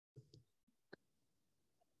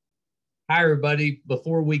Hi, everybody.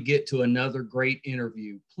 Before we get to another great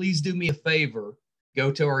interview, please do me a favor. Go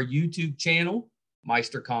to our YouTube channel,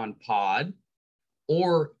 Meisterkhan Pod,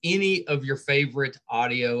 or any of your favorite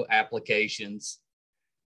audio applications.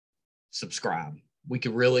 Subscribe. We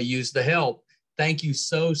could really use the help. Thank you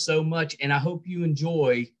so much. And I hope you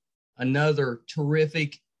enjoy another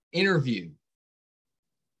terrific interview.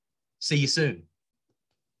 See you soon.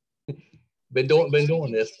 Been doing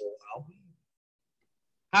this for a while.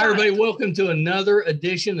 Hi, everybody. Welcome to another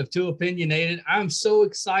edition of Too Opinionated. I'm so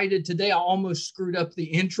excited today. I almost screwed up the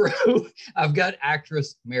intro. I've got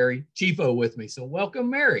actress Mary Chieffo with me. So welcome,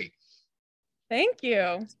 Mary. Thank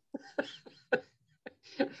you.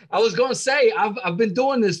 I was going to say, I've been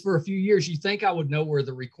doing this for a few years. You think I would know where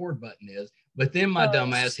the record button is, but then my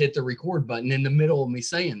dumb ass hit the record button in the middle of me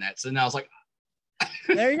saying that. So now I was like,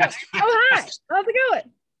 there you go. Oh, hi. How's it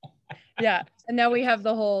going? Yeah. And now we have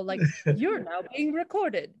the whole, like, you're now being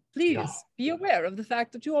recorded. Please be aware of the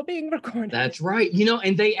fact that you are being recorded. That's right. You know,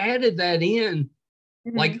 and they added that in,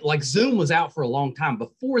 like Zoom was out for a long time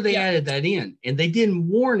before they added that in, and they didn't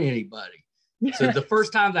warn anybody. So the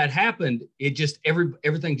first time that happened, it just,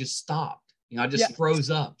 everything just stopped. You know, I just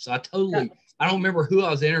froze up. So I don't remember who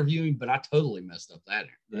I was interviewing, but I totally messed up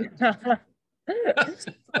that.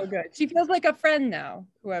 So good. She feels like a friend now,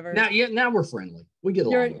 whoever. Now we're friendly. We get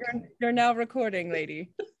along. You're now recording,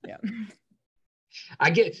 lady. Yeah.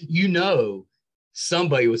 I get,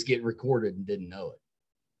 somebody was getting recorded and didn't know it.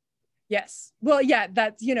 Yes. Well, yeah,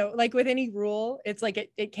 that's, like with any rule, it's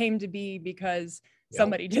like it came to be because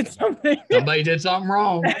somebody did something. Somebody did something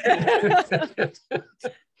wrong.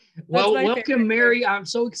 Well, welcome, Mary. I'm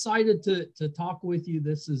so excited to talk with you.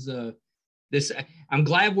 I'm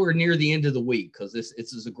glad we're near the end of the week, because this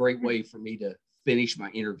is a great way for me to finish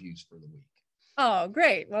my interviews for the week. Oh,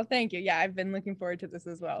 great. Well, thank you. Yeah, I've been looking forward to this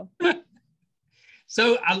as well.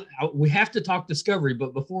 So we have to talk Discovery,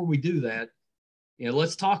 but before we do that,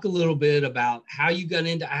 let's talk a little bit about how you got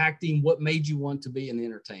into acting. What made you want to be an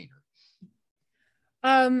entertainer?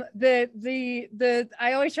 I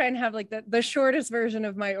always try and have like the shortest version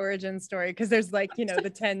of my origin story, because there's like,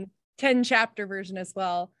 the 10 chapter version as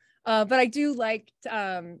well. But I do like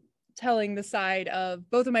telling the side of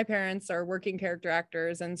both of my parents are working character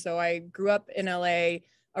actors. And so I grew up in LA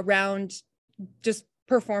around just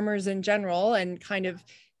performers in general, and kind of,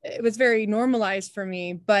 it was very normalized for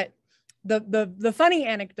me. But the funny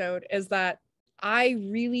anecdote is that I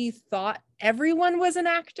really thought everyone was an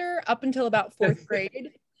actor up until about fourth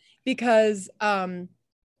grade, because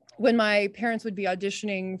when my parents would be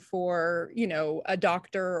auditioning for, a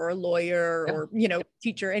doctor or a lawyer or,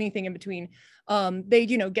 teacher, anything in between,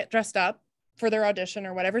 they'd, get dressed up for their audition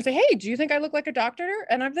or whatever, say, hey, do you think I look like a doctor?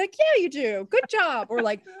 And I'm like, yeah, you do. Good job.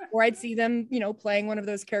 Or I'd see them, playing one of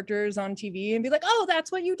those characters on TV and be like, oh,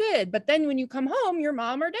 that's what you did. But then when you come home, you're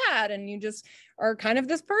mom or dad, and you just are kind of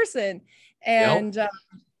this person. And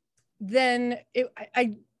then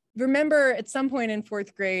I remember at some point in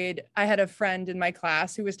fourth grade, I had a friend in my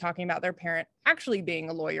class who was talking about their parent actually being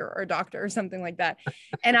a lawyer or a doctor or something like that.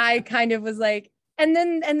 And I kind of was like, and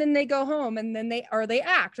then they go home and then they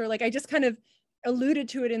act, or like, I just kind of alluded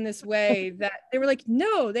to it in this way that they were like,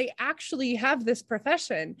 no, they actually have this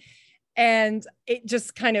profession. And it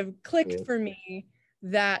just kind of clicked for me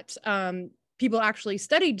that people actually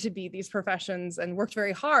studied to be these professions and worked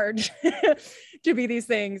very hard to be these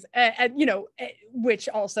things. And, which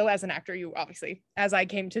also as an actor, you obviously, as I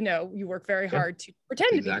came to know, you work very hard to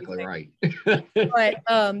pretend to be exactly right.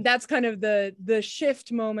 But that's kind of the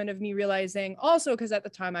shift moment of me realizing, also because at the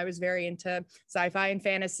time I was very into sci-fi and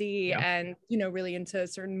fantasy and, really into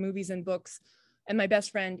certain movies and books. And my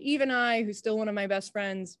best friend, Eve, and I, who's still one of my best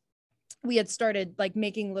friends, we had started like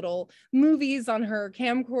making little movies on her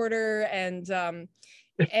camcorder, and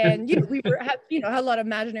we had a lot of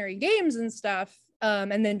imaginary games and stuff,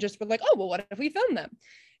 and then just were like, oh well, what if we film them?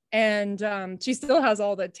 And she still has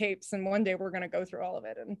all the tapes, and one day we're going to go through all of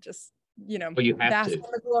it and just you have to.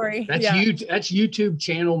 The glory. That's that's YouTube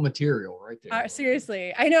channel material right there.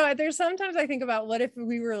 Seriously, I know. There's sometimes I think about what if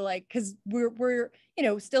we were like, because we're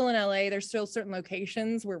still in LA. There's still certain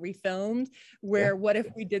locations where we filmed. What if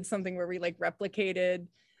we did something where we like replicated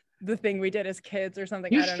the thing we did as kids or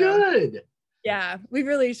something? I don't know. Yeah, we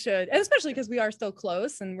really should, and especially because we are still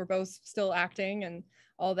close and we're both still acting and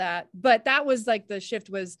all that. But that was like the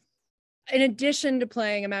shift was, in addition to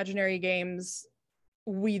playing imaginary games,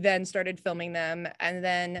 we then started filming them. And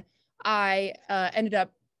then I ended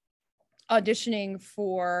up auditioning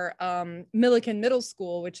for Millikan Middle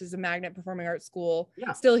School, which is a magnet performing arts school,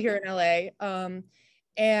 still here in LA.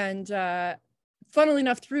 And funnily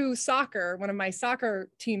enough, through soccer, one of my soccer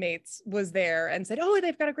teammates was there and said, oh,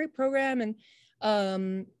 they've got a great program. And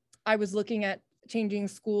I was looking at changing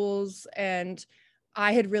schools, and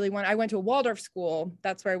I went to a Waldorf school.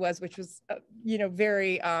 That's where I was, which was,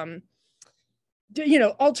 very,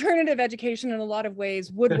 alternative education in a lot of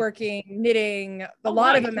ways, woodworking, knitting, a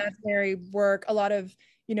lot of imaginary work, a lot of,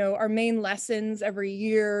 our main lessons every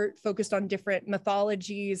year focused on different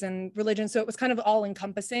mythologies and religions. So it was kind of all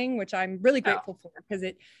encompassing, which I'm really grateful for, because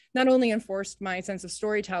it not only enforced my sense of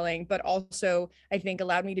storytelling, but also I think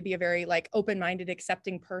allowed me to be a very like open-minded,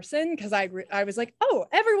 accepting person. Because I was like, oh,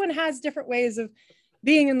 everyone has different ways of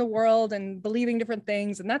being in the world and believing different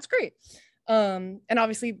things. And that's great. And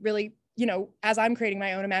obviously really, as I'm creating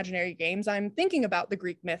my own imaginary games, I'm thinking about the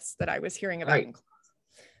Greek myths that I was hearing about in class.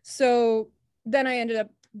 So then I ended up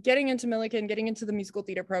getting into Millikan, getting into the musical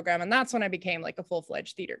theater program. And that's when I became like a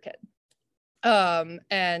full-fledged theater kid.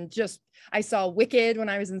 And just, I saw Wicked when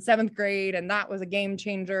I was in 7th grade, and that was a game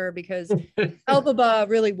changer, because Elphaba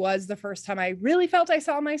really was the first time I really felt I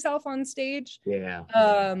saw myself on stage. Yeah.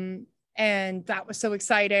 And that was so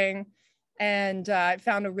exciting. And I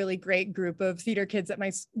found a really great group of theater kids at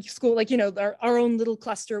my school, like, our own little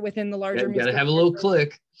cluster within the larger musical. Got to have a little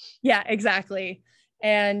clique. Yeah, exactly.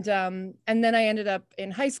 And then I ended up in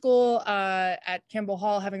high school at Campbell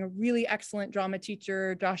Hall, having a really excellent drama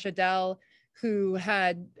teacher, Josh Adele, who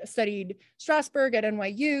had studied Strasberg at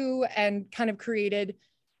NYU and kind of created,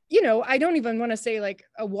 I don't even want to say like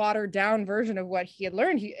a watered down version of what he had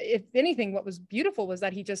learned. If anything, what was beautiful was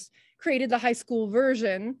that he just created the high school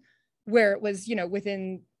version, where it was,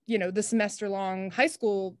 within, the semester long high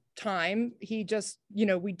school time. He just,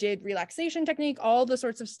 we did relaxation technique, all the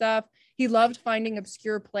sorts of stuff. He loved finding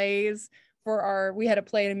obscure plays we had a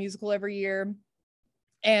play and a musical every year,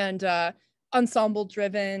 and ensemble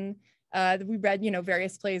driven. We read,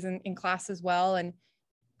 various plays in class as well. And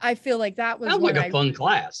I feel like that was sounds like a fun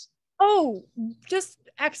class. Oh, just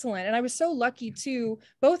excellent. And I was so lucky too,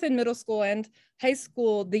 both in middle school and high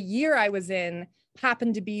school. The year I was in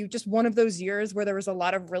happened to be just one of those years where there was a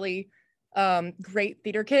lot of really great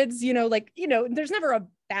theater kids, there's never a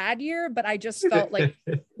bad year, but I just felt like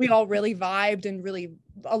we all really vibed, and really,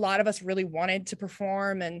 a lot of us really wanted to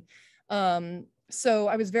perform. And so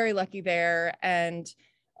I was very lucky there. And,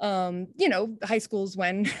 high school's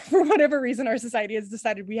when, for whatever reason, our society has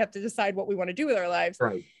decided we have to decide what we want to do with our lives.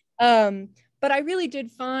 Right. But I really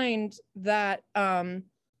did find that I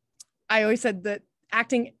always said that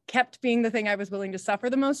acting kept being the thing I was willing to suffer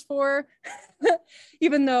the most for,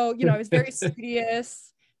 even though, I was very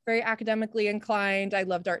studious, very academically inclined. I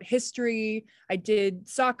loved art history. I did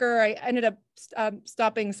soccer. I ended up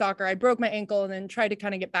stopping soccer. I broke my ankle and then tried to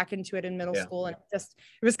kind of get back into it in middle school. And it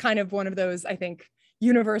was kind of one of those, I think,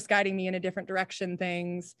 universe guiding me in a different direction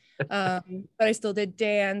things. But I still did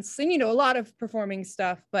dance and, a lot of performing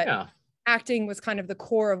stuff, but acting was kind of the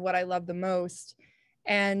core of what I loved the most.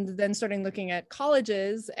 And then starting looking at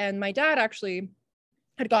colleges, and my dad actually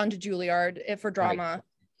had gone to Juilliard for drama,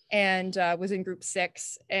 and was in group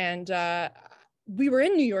 6. And we were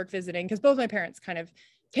in New York visiting, because both my parents kind of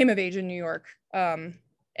came of age in New York. So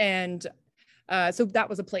that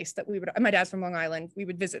was a place that my dad's from Long Island, we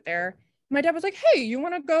would visit there. My dad was like, hey, you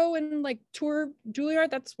want to go and like tour Juilliard?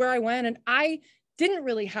 That's where I went. And I didn't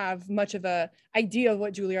really have much of a idea of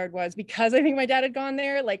what Juilliard was, because I think my dad had gone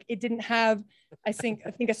there. Like, it didn't have, I think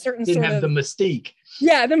a certain didn't sort have of the mystique.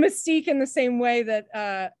 Yeah, the mystique in the same way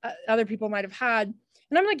that other people might have had.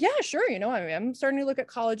 And I'm like, yeah, sure. I'm starting to look at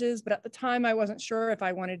colleges, but at the time I wasn't sure if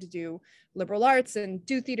I wanted to do liberal arts and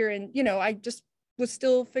do theater. And, I just was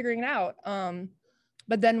still figuring it out.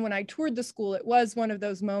 But then when I toured the school, it was one of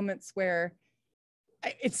those moments where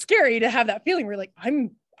it's scary to have that feeling where like,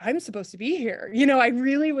 I'm supposed to be here. I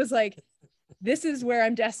really was like, this is where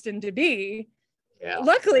I'm destined to be. Yeah.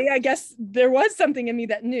 Luckily, I guess there was something in me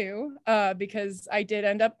that knew, because I did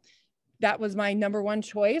end up, that was my number one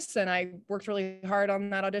choice. And I worked really hard on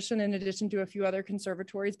that audition, in addition to a few other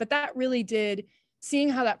conservatories. But that really did, seeing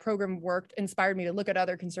how that program worked, inspired me to look at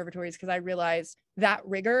other conservatories, because I realized that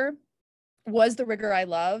rigor was the rigor I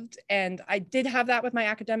loved. And I did have that with my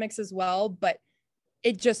academics as well, but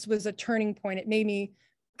it just was a turning point. It made me,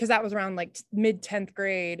 because that was around like mid 10th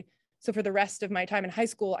grade. So for the rest of my time in high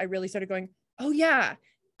school, I really started going, oh yeah,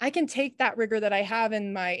 I can take that rigor that I have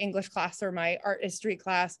in my English class or my art history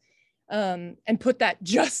class, and put that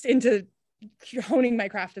just into honing my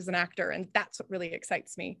craft as an actor. And that's what really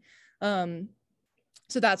excites me.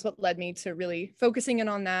 So that's what led me to really focusing in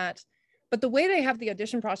on that. But the way they have the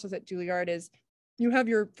audition process at Juilliard is you have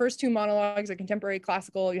your first 2 monologues, a contemporary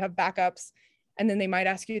classical, you have backups, and then they might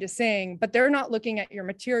ask you to sing, but they're not looking at your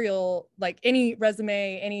material, like any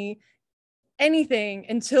resume, anything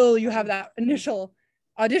until you have that initial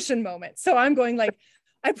audition moment. So I'm going like,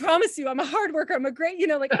 I promise you, I'm a hard worker. I'm a great,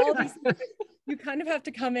 like all these things. You kind of have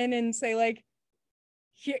to come in and say like,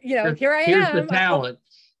 here I here's am. The talent.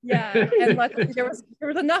 Yeah. And luckily there was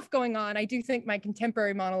enough going on. I do think my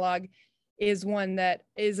contemporary monologue is one that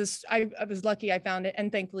is, I was lucky I found it.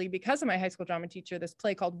 And thankfully, because of my high school drama teacher, this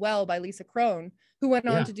play called Well by Lisa Crone, who went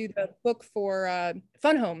on to do the book for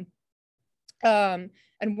Fun Home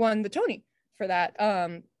and won the Tony for that.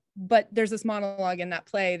 But there's this monologue in that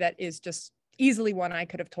play that is just easily one I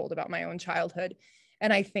could have told about my own childhood.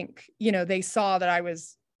 And I think, they saw that I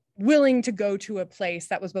was willing to go to a place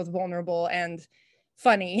that was both vulnerable and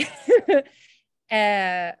funny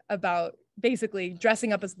about basically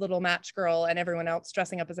dressing up as little match girl and everyone else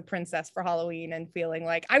dressing up as a princess for Halloween, and feeling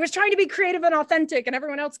like I was trying to be creative and authentic and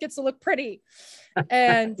everyone else gets to look pretty.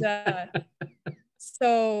 And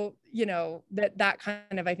so, that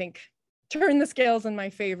kind of, I think, turned the scales in my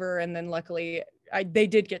favor. And then luckily they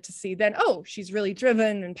did get to see then, oh, she's really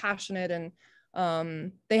driven and passionate. And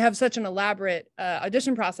they have such an elaborate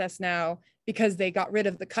audition process now because they got rid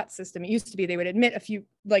of the cut system. It used to be they would admit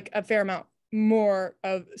a fair amount more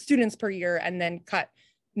of students per year and then cut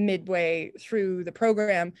midway through the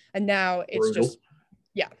program. And now it's brutal. Just,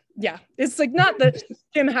 yeah. It's like not the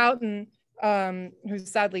Jim Houghton, who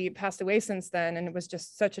sadly passed away since then. And it was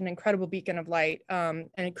just such an incredible beacon of light. And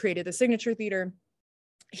it created the Signature Theater.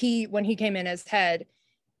 When he came in as head,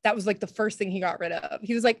 that was like the first thing he got rid of.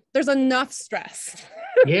 He was like, there's enough stress.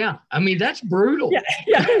 Yeah. I mean, that's brutal.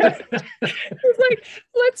 Yeah. It's like,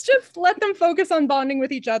 let's just let them focus on bonding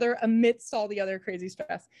with each other amidst all the other crazy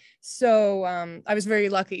stress. So I was very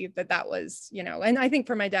lucky that was, and I think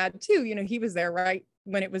for my dad too, he was there right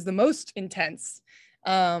when it was the most intense.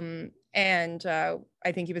 And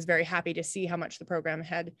I think he was very happy to see how much the program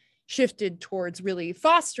had shifted towards really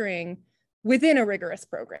fostering within a rigorous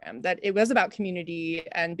program, that it was about community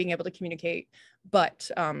and being able to communicate, but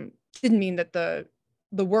didn't mean that the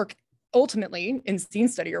work ultimately in scene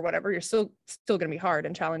study or whatever, you're still going to be hard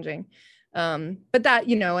and challenging. But that,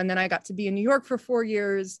 and then I got to be in New York for 4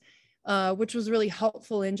 years, which was really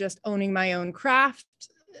helpful in just owning my own craft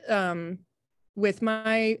with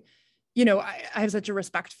my, I have such a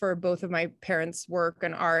respect for both of my parents' work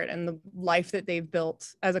and art and the life that they've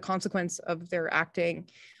built as a consequence of their acting.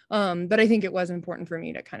 But I think it was important for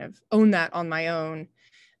me to kind of own that on my own.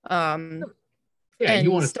 You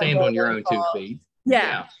want to stand on your own 2 feet.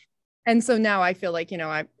 Yeah. And so now I feel like,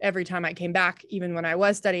 every time I came back, even when I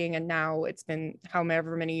was studying, and now it's been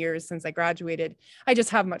however many years since I graduated, I just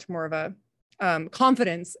have much more of a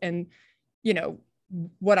confidence in,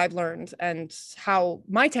 what I've learned and how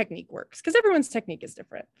my technique works, because everyone's technique is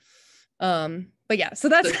different. But yeah, so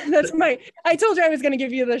that's I told you I was going to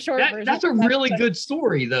give you the short version. That's a really good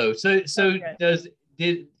story though. So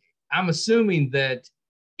I'm assuming that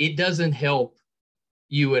it doesn't help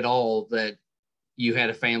you at all that you had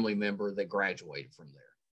a family member that graduated from there.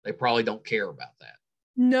 They probably don't care about that.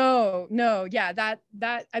 No. Yeah. That,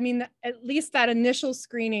 I mean, at least that initial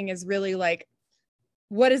screening is really like,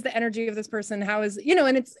 what is the energy of this person? How is,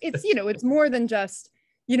 and it's, it's more than just,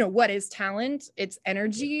 what is talent? It's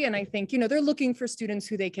energy. And I think, they're looking for students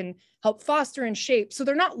who they can help foster and shape. So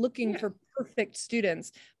they're not looking for perfect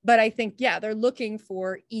students, but I think, they're looking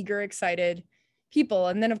for eager, excited people.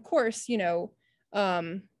 And then of course,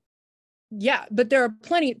 but there are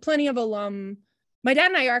plenty of alum. My dad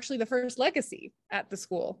and I are actually the first legacy at the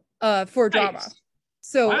school for drama. Nice.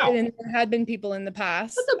 So and there had been people in the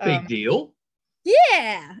past. That's a big deal.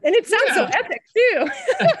 Yeah. And it sounds so epic too.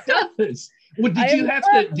 It does. Well,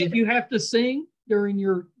 did you have to sing during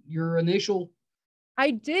your initial? I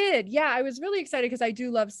did. Yeah. I was really excited because I do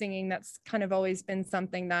love singing. That's kind of always been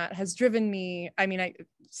something that has driven me. I mean, I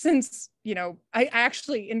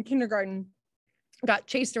actually in kindergarten got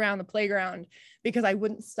chased around the playground because I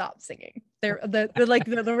wouldn't stop singing.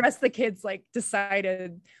 The rest of the kids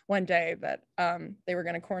decided one day that they were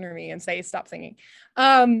going to corner me and say, stop singing.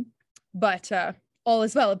 But all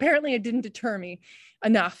is well. Apparently it didn't deter me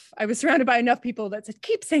enough. I was surrounded by enough people that said,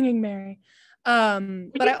 keep singing, Mary.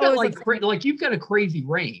 But I always you've got a crazy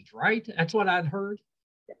range, right? That's what I'd heard.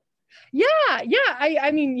 Yeah.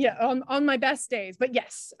 I mean, on my best days, but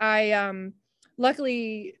yes, I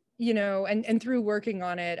luckily, and through working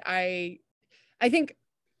on it, I think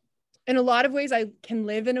in a lot of ways I can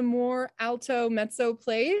live in a more alto mezzo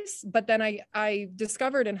place. But then I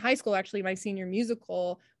discovered in high school, actually my senior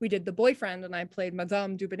musical, we did The Boyfriend and I played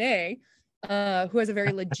Madame Dubonnet, who has a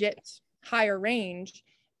very legit higher range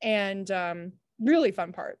and really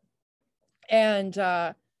fun part. And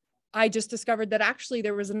I just discovered that actually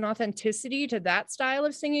there was an authenticity to that style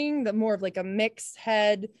of singing, the more of like a mixed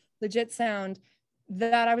head, legit sound,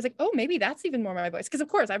 that I was like, oh, maybe that's even more my voice. Because of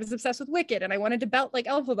course I was obsessed with Wicked and I wanted to belt like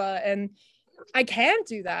Elphaba, and I can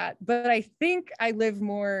do that, but I think I live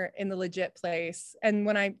more in the legit place. And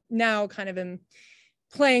when I now kind of am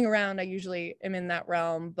playing around, I usually am in that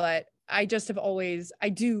realm, but I just have always, I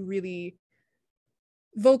do really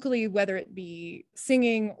vocally, whether it be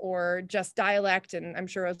singing or just dialect, and I'm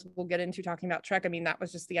sure as we'll get into talking about Trek, I mean, that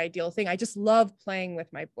was just the ideal thing. I just love playing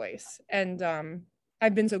with my voice. And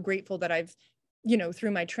I've been so grateful that I've, you know,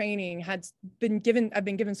 through my training I've been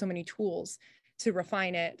given so many tools to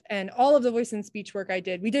refine it. And all of the voice and speech work I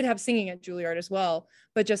did, we did have singing at Juilliard as well,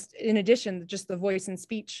 but just in addition, just the voice and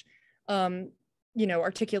speech, you know,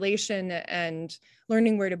 articulation and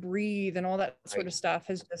learning where to breathe and all that sort of stuff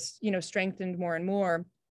has just, you know, strengthened more and more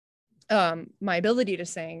my ability to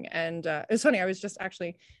sing. And it's funny, I was just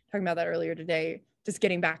actually talking about that earlier today, just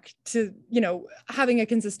getting back to, you know, having a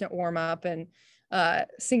consistent warm up and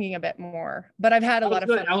singing a bit more. But I've had a lot of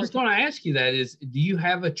fun. I was going to ask you that is, do you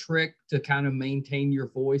have a trick to kind of maintain your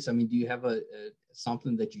voice? I mean, do you have a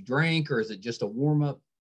something that you drink, or is it just a warm up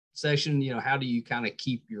session? You know, how do you kind of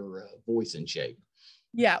keep your voice in shape?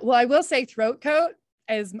 Yeah, well, I will say throat coat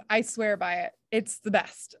is, I swear by it. It's the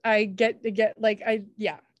best. I get like,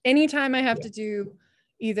 anytime I have to do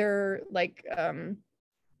either like,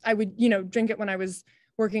 I would, you know, drink it when I was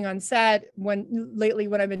working on set, when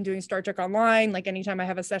I've been doing Star Trek Online, like anytime I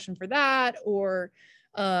have a session for that, or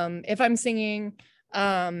if I'm singing,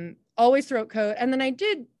 always throat coat. And then I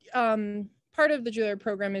did, part of the Juilliard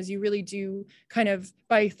program is you really do kind of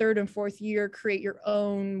by third and fourth year, create your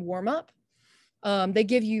own warm up.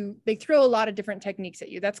 They throw a lot of different techniques at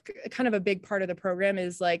you. That's kind of a big part of the program,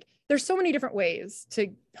 is like, there's so many different ways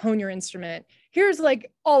to hone your instrument. Here's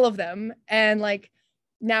like all of them. And like,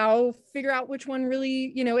 now figure out which one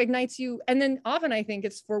really, you know, ignites you. And then often I think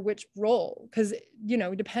it's for which role, because, you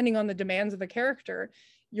know, depending on the demands of a character,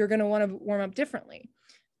 you're going to want to warm up differently.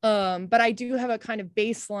 But I do have a kind of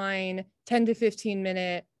baseline 10 to 15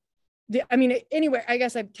 minute, I mean, anywhere, I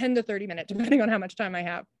guess I have 10 to 30 minutes, depending on how much time I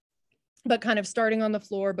have, but kind of starting on the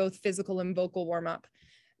floor, both physical and vocal warm up,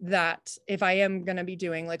 that if I am going to be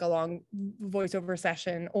doing like a long voiceover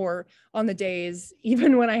session, or on the days,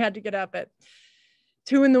 even when I had to get up at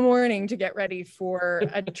 2 a.m. to get ready for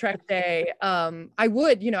a Trek day, I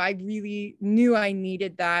would, you know, I really knew I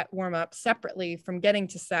needed that warm up separately from getting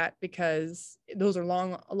to set, because those are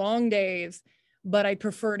long days, but I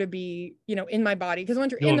prefer to be, you know, in my body, because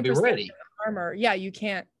once you're in the prosthetic armor, you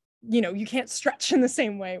can't stretch in the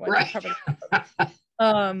same way when you're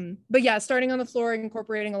covered. But yeah, starting on the floor,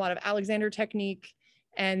 incorporating a lot of Alexander technique,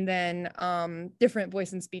 and then different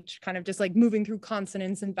voice and speech, kind of just like moving through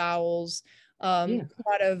consonants and vowels, a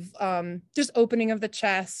lot of just opening of the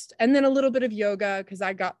chest, and then a little bit of yoga, because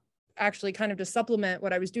I got actually kind of to supplement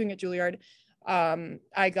what I was doing at Juilliard.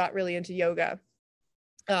 I got really into yoga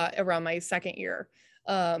around my second year,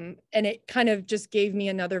 and it kind of just gave me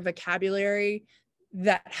another vocabulary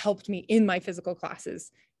that helped me in my physical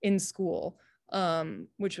classes in school,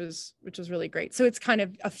 which was really great. So it's kind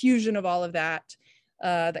of a fusion of all of that.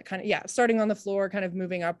 That kind of, starting on the floor, kind of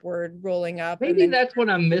moving upward, rolling up. Maybe that's what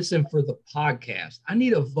I'm missing for the podcast. I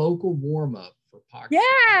need a vocal warm up for podcast.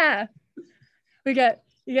 Yeah, you get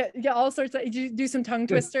all sorts of. You do some tongue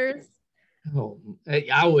twisters. Oh,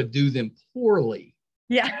 I would do them poorly.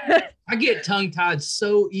 Yeah, I get tongue tied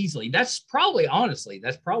so easily. That's probably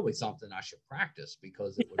something I should practice,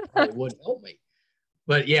 because it would help me.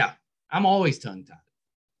 But yeah, I'm always tongue tied.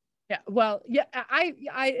 Yeah, well, yeah,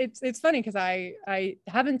 it's funny, because I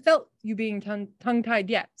haven't felt you being tongue tied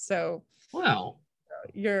yet. So well,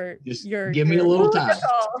 you're give me a little time.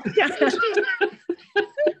 Yeah.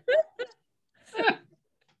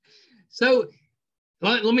 So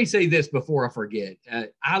let me say this before I forget.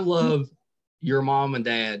 I love your mom and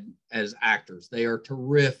dad as actors. They are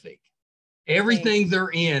terrific. Everything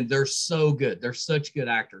they're in, they're so good. They're such good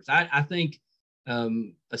actors. I think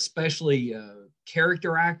especially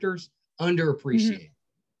character actors underappreciated,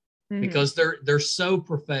 because they're so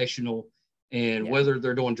professional, and whether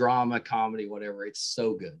they're doing drama, comedy, whatever, it's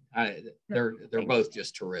so good. They're both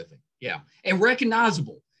just terrific. Yeah, and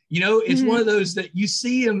recognizable. You know, it's one of those that you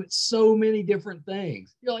see them so many different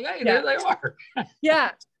things. You're like, hey, there they are.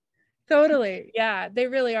 Yeah, totally. Yeah, they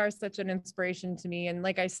really are such an inspiration to me. And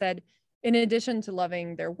like I said, in addition to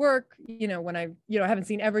loving their work, you know, when I haven't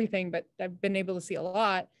seen everything, but I've been able to see a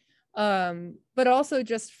lot. But also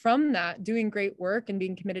just from that, doing great work and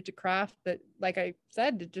being committed to craft, that, like I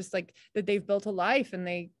said, just like that they've built a life, and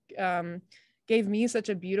they gave me such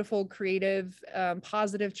a beautiful, creative,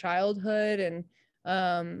 positive childhood.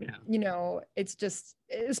 And, you know, it's just,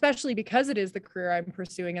 especially because it is the career I'm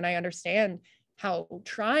pursuing, and I understand how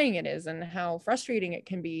trying it is and how frustrating it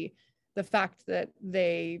can be, the fact that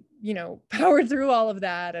they, you know, powered through all of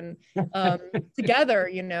that and together,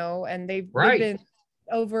 you know, and they've been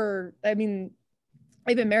over, I mean,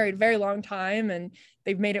 they've been married a very long time and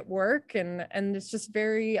they've made it work, and it's just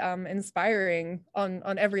very inspiring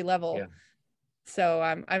on every level. Yeah. So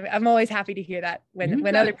I'm always happy to hear that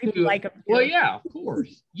when other people like them too. Well, yeah, of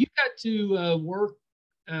course. You got to work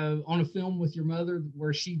on a film with your mother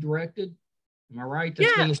where she directed. Am I right?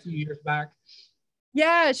 That's been a few years back.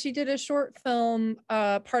 Yeah, she did a short film,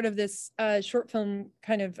 part of this short film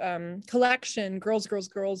kind of collection. Girls, Girls,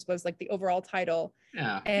 Girls was like the overall title.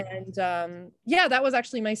 Yeah. And that was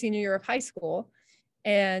actually my senior year of high school.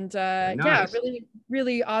 And nice. Really,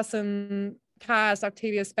 really awesome cast: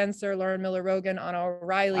 Octavia Spencer, Lauren Miller Rogan, Anna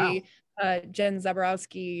O'Reilly, Jen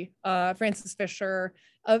Zaborowski, Frances Fisher.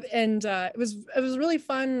 And it was a really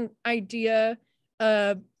fun idea.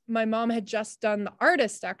 My mom had just done The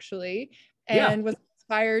Artist, actually, and was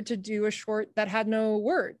inspired to do a short that had no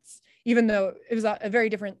words, even though it was a very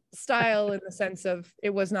different style in the sense of it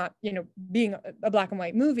was not, you know, being a black and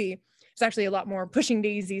white movie. It's actually a lot more pushing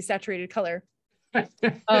daisies, saturated color.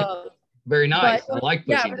 Very nice. I like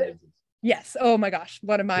pushing daisies. Yes. Oh my gosh.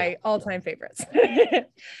 One of my all-time favorites.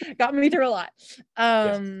 Got me through a lot.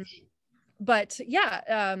 But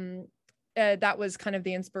that was kind of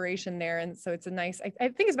the inspiration there. And so it's a nice, I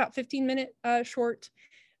think it's about 15-minute short.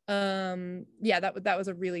 That was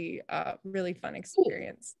a really, really fun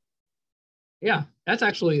experience. Cool. Yeah. That's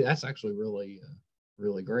actually really,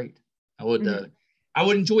 really great. I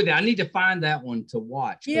would enjoy that. I need to find that one to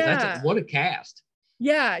watch. What a cast.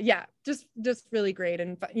 Yeah. Just really great.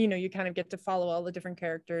 And, you know, you kind of get to follow all the different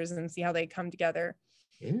characters and see how they come together.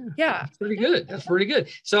 Yeah. That's pretty good. That's pretty good.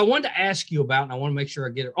 So I wanted to ask you about, and I want to make sure I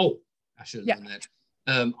get it. Oh, I should have done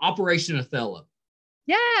that. Operation Othello.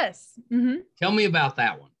 Yes. Mm-hmm. Tell me about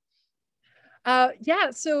that one.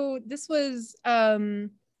 So this was,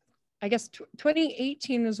 I guess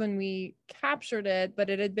 2018 was when we captured it, but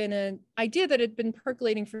it had been an idea that had been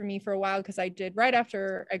percolating for me for a while, because I did, right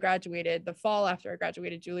after I graduated, the fall after I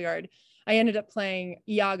graduated Juilliard, I ended up playing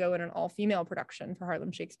Iago in an all-female production for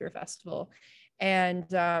Harlem Shakespeare Festival,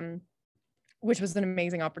 and which was an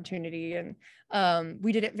amazing opportunity. And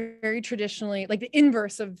we did it very traditionally, like the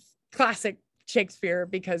inverse of classic Shakespeare,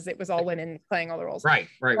 because it was all women playing all the roles. Right.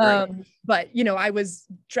 But, you know, I was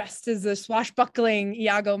dressed as a swashbuckling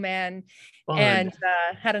Iago man. Fun. And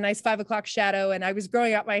had a nice 5 o'clock shadow. And I was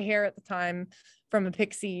growing out my hair at the time from a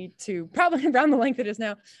pixie to probably around the length it is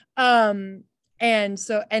now. And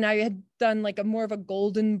I had done like a more of a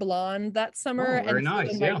golden blonde that summer. Oh, very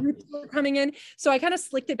nice. Yeah. Roots were coming in. So I kind of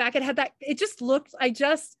slicked it back. It had that, it just looked,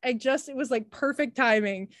 it was like perfect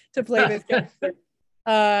timing to play this character.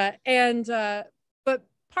 But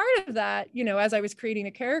part of that, you know, as I was creating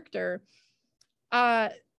the character, a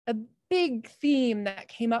big theme that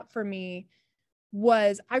came up for me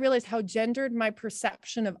was I realized how gendered my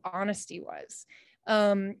perception of honesty was,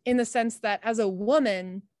 in the sense that as a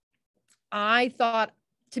woman, I thought,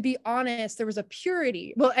 to be honest, there was a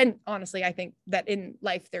purity. Well, and honestly, I think that in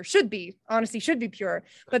life honesty should be pure.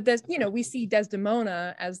 But this, you know, we see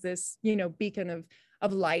Desdemona as this, you know, beacon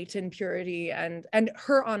of light and purity, and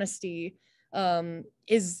her honesty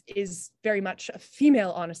is very much a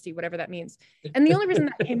female honesty, whatever that means. And the only reason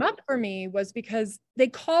that came up for me was because they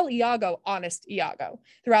call Iago honest Iago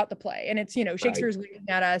throughout the play, and it's, you know, Shakespeare's looking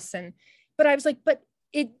at us, but I was like, but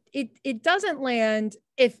it doesn't land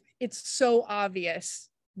if it's so obvious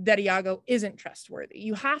that Iago isn't trustworthy.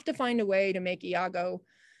 You have to find a way to make Iago,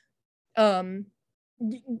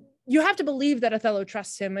 you have to believe that Othello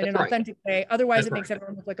trusts him in an authentic way. Otherwise, it makes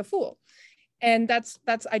everyone look like a fool. And that's,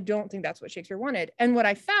 I don't think that's what Shakespeare wanted. And what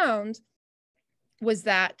I found was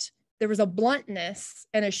that there was a bluntness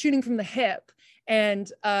and a shooting from the hip and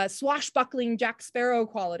swashbuckling Jack Sparrow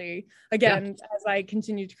quality, again, as I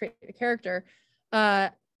continued to create the character,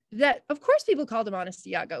 that of course people called him honest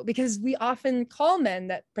Iago, because we often call men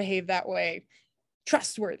that behave that way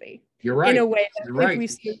trustworthy. You're right. In a way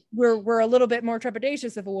that we're a little bit more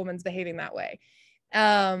trepidatious if a woman's behaving that way.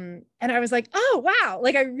 And I was like, oh, wow.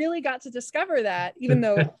 Like I really got to discover that, even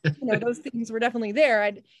though, you know, those things were definitely there.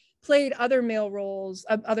 I'd played other male roles,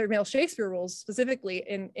 other male Shakespeare roles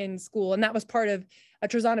specifically in school. And that was part of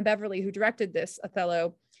Trezana Beverly, who directed this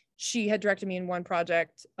Othello. She had directed me in one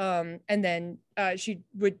project. And then she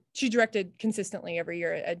directed consistently every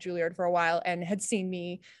year at Juilliard for a while, and had seen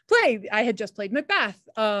me play. I had just played Macbeth,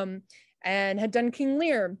 and had done King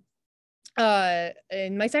Lear.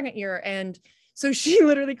 in my second year. And so she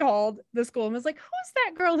literally called the school and was like, who's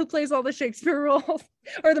that girl who plays all the Shakespeare roles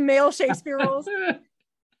or the male Shakespeare roles?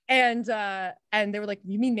 And they were like,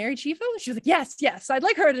 you mean Mary Chieffo? She was like, yes, I'd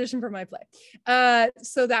like her audition for my play.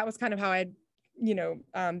 So that was kind of how I'd,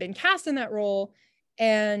 been cast in that role.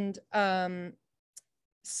 And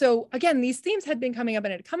so again, these themes had been coming up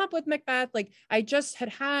and it had come up with Macbeth. Like I just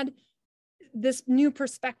had this new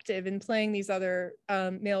perspective in playing these other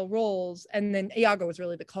male roles. And then Iago was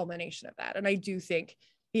really the culmination of that. And I do think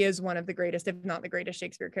he is one of the greatest, if not the greatest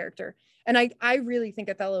Shakespeare character. And I really think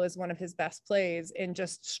Othello is one of his best plays in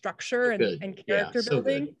just structure and character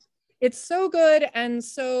building. Good. It's so good. And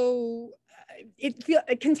so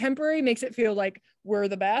contemporary makes it feel like we're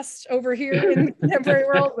the best over here in the contemporary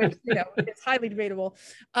world, which, it's highly debatable.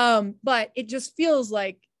 But it just feels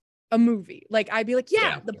like a movie. Like I'd be like,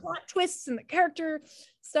 the plot twists and the character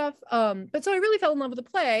stuff. But so I really fell in love with the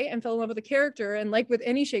play and fell in love with the character. And like with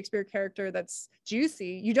any Shakespeare character that's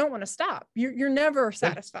juicy, you don't want to stop. You're never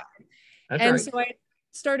satisfied. That's and right. So I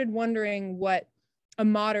started wondering what a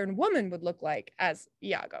modern woman would look like as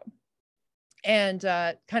Iago. And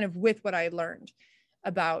kind of with what I learned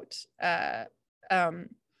about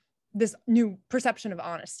this new perception of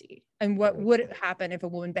honesty and what would happen if a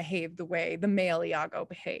woman behaved the way the male Iago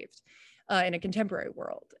behaved in a contemporary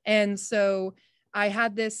world. And so I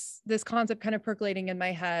had this concept kind of percolating in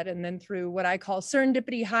my head, and then through what I call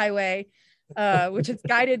serendipity highway, which has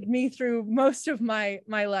guided me through most of my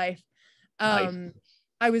life. Nice.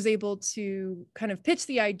 I was able to kind of pitch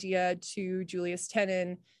the idea to Julius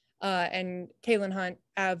Tennant and Kaylin Hunt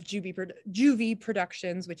of Juvie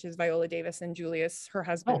Productions, which is Viola Davis and Julius, her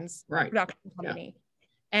husband's production company. Yeah.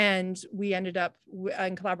 And we ended up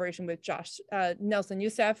in collaboration with Josh Nelson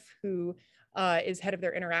Youssef, who is head of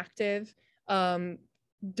their interactive,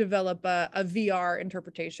 develop a VR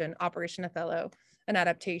interpretation, Operation Othello, an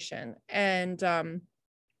adaptation. And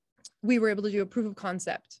we were able to do a proof of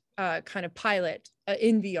concept kind of pilot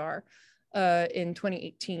in VR in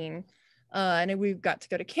 2018. And we got to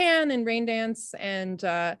go to Cannes and Raindance, and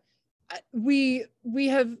we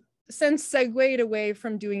have since segued away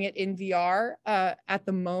from doing it in VR at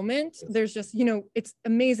the moment. There's just, it's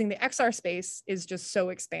amazing. The XR space is just so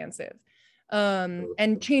expansive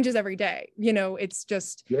and changes every day. It's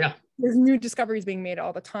just, there's new discoveries being made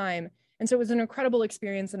all the time. And so it was an incredible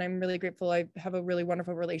experience, and I'm really grateful. I have a really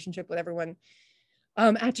wonderful relationship with everyone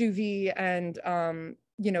at Juvie, and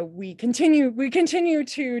we continue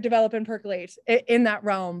to develop and percolate in that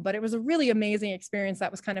realm. But it was a really amazing experience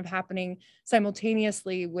that was kind of happening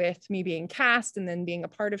simultaneously with me being cast and then being a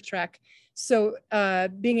part of Trek. So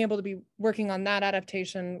being able to be working on that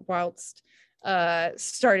adaptation whilst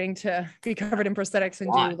starting to be covered in prosthetics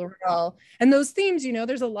and do L'Rell. And those themes,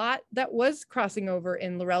 there's a lot that was crossing over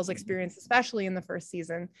in L'Rell's experience, especially in the first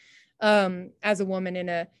season, as a woman in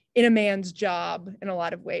a man's job in a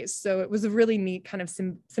lot of ways. So it was a really neat kind of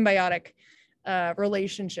symbiotic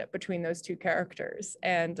relationship between those two characters.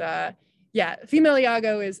 And female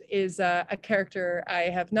Iago is a character I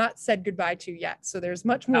have not said goodbye to yet. So there's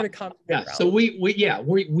much more to come. Yeah. So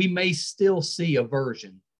we may still see a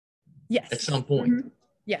version. Yes. At some point. Mm-hmm.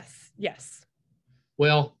 Yes.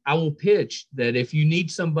 Well, I will pitch that if you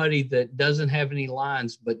need somebody that doesn't have any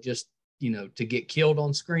lines, but just, to get killed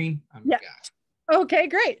on screen, I'm the guy. Okay,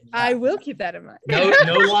 great. I will keep that in mind.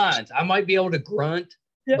 No lines. I might be able to grunt,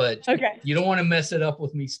 but you don't want to mess it up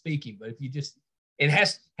with me speaking. But if you just, it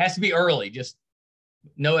has to be early. Just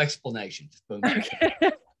no explanation. Just boom.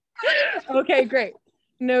 Okay, great.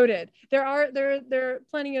 Noted. There are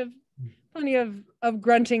plenty of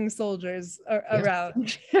grunting soldiers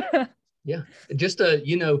around. Yeah. Just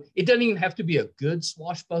it doesn't even have to be a good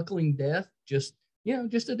swashbuckling death. Just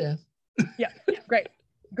a death. Yeah. Great.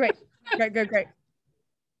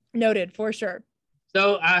 Noted for sure.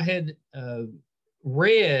 So I had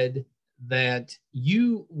read that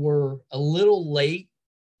you were a little late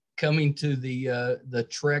coming to the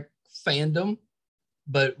Trek fandom,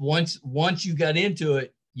 but once you got into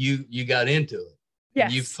it, you got into it. Yes.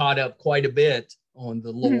 And you've caught up quite a bit on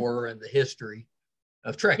the lore and the history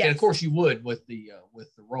of Trek. Yes. And of course you would with the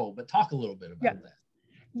role, but talk a little bit about that.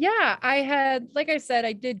 Yeah, I had, like I said,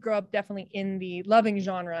 I did grow up definitely in the loving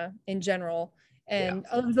genre in general. And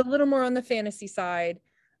I was a little more on the fantasy side,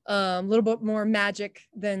 a little bit more magic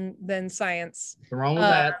than science. What's wrong with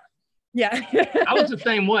that? Yeah. I was the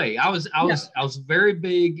same way. I was very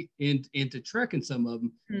big into Trek and some of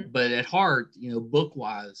them, but at heart, book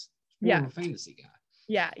wise, more of a fantasy guy.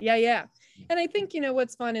 Yeah. And I think,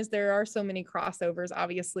 what's fun is there are so many crossovers,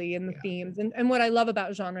 obviously, in the themes. And what I love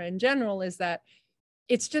about genre in general is that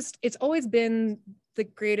it's always been the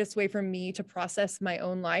greatest way for me to process my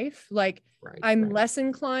own life. Like I'm less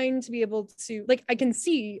inclined to be able to, like, I can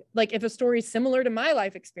see like if a story is similar to my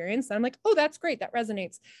life experience, then I'm like, oh, that's great, that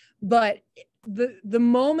resonates. But the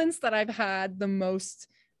moments that I've had the most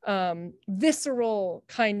visceral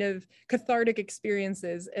kind of cathartic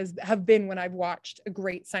experiences have been when I've watched a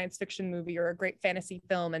great science fiction movie or a great fantasy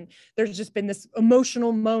film, and there's just been this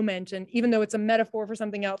emotional moment, and even though it's a metaphor for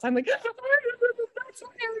something else, I'm like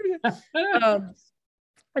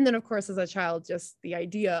and then of course as a child, just the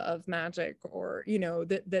idea of magic, or you know,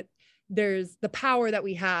 that there's the power that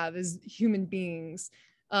we have as human beings,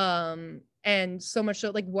 and so much so,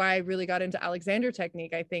 like why I really got into Alexander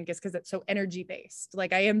technique, I think, is because it's so energy based.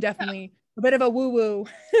 Like I am definitely a bit of a woo-woo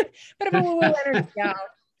energy gal.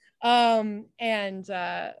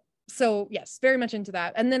 So yes, very much into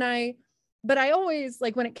that. And then but I always,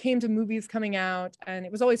 like when it came to movies coming out, and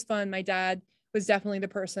it was always fun, my dad was definitely the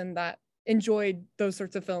person that enjoyed those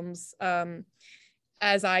sorts of films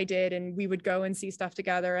as I did, and we would go and see stuff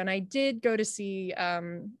together. And I did go to see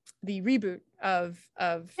the reboot of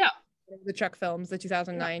the Trek films, the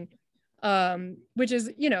 2009, which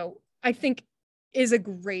is, you know, I think is a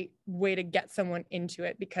great way to get someone into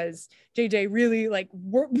it, because JJ really like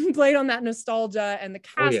played on that nostalgia, and the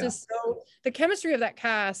cast is so, the chemistry of that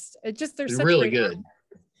cast, it just, they're such really great good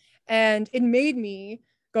actors. And it made me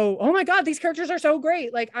go, oh my God, these characters are so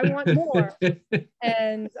great. Like I want more.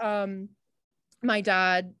 And my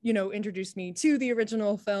dad, you know, introduced me to the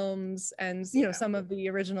original films and, you know, some of the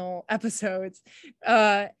original episodes. So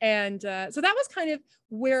that was kind of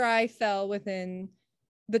where I fell within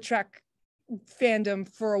the Trek fandom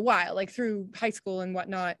for a while, like through high school and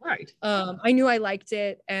whatnot. Right. I knew I liked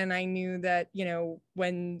it, and I knew that, you know,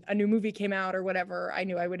 when a new movie came out or whatever, I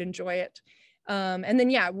knew I would enjoy it. And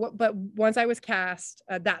then, but once I was cast,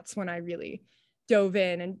 that's when I really dove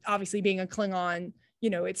in. And obviously being a Klingon, you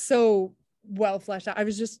know, it's so well fleshed out. I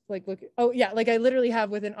was just like, look, like I literally have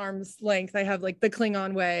within arm's length, I have like the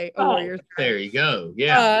Klingon way, a warrior's there you go.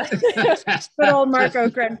 Yeah. Good old Mark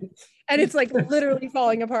Okren. And it's like literally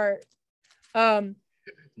falling apart. Nerd.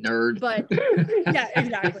 But yeah,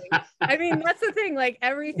 exactly. I mean, that's the thing, like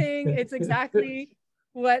everything, it's exactly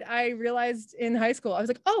what I realized in high school. I was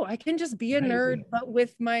like, oh, I can just be a nerd, but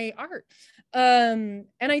with my art. And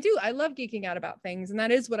I love geeking out about things. And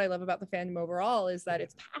that is what I love about the fandom overall, is that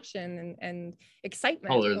it's passion and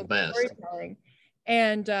excitement. Oh, they're the best. Storytelling.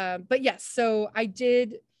 And, but yes, so I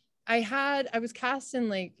was cast in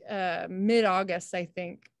like mid-August, I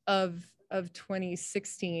think, of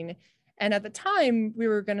 2016. And at the time we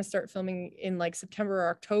were going to start filming in like September or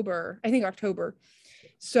October, I think October.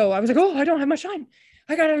 So I was like, oh, I don't have much time.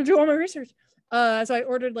 I got to do all my research. So I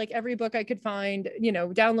ordered like every book I could find, you know,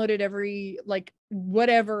 downloaded every like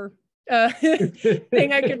whatever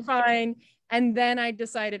thing I could find. And then I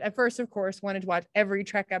decided, at first, of course, wanted to watch every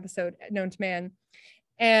Trek episode known to man.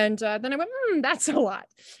 And then I went, that's a lot.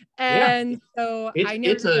 And so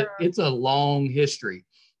it's a long history.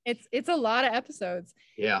 It's a lot of episodes.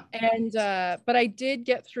 Yeah. And but I did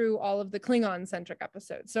get through all of the Klingon centric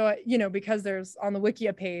episodes. So, you know, because there's on the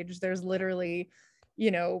Wikia page, there's literally, you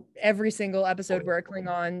know, every single episode where a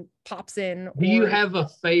Klingon pops in. Do you have a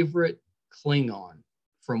favorite Klingon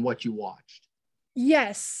from what you watched?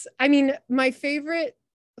 Yes. I mean, my favorite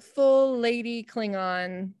full lady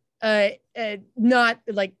Klingon, not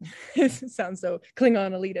like, it sounds so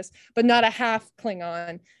Klingon elitist, but not a half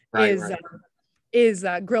Klingon, is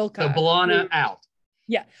Grilka. So B'Elanna out.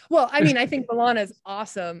 Yeah. Well, I mean, I think B'Elanna is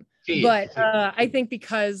awesome, but I think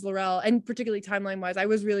because L'Rell, and particularly timeline wise, I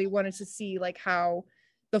was really wanted to see like how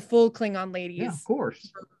the full Klingon ladies, of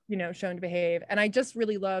course, were, you know, shown to behave. And I just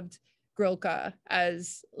really loved Grilka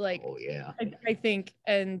as like, I think,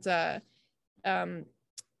 and then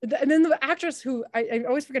the actress who I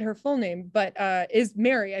always forget her full name, but is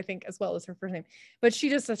Mary, I think, as well as her first name. But she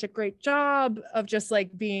does such a great job of just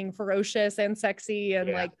like being ferocious and sexy, and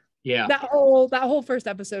that whole first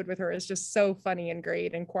episode with her is just so funny and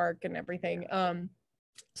great, and Quark and everything.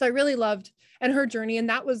 So I really loved and her journey, and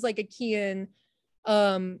that was like a key in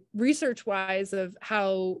research wise of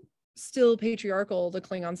how still patriarchal the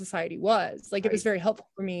Klingon society was. Like it was very helpful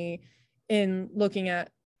for me in looking at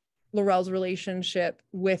L'Rell's relationship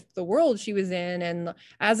with the world she was in, and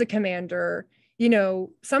as a commander, you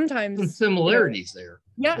know, sometimes some similarities there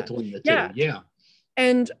between the two.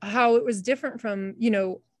 And how it was different from, you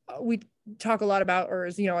know, we talk a lot about, or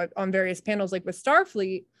you know, on various panels like with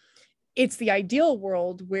Starfleet, it's the ideal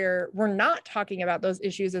world where we're not talking about those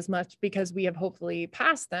issues as much because we have hopefully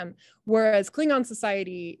passed them, whereas Klingon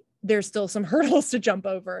society, there's still some hurdles to jump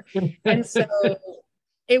over. And so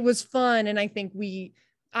it was fun, and I think we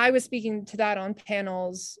I was speaking to that on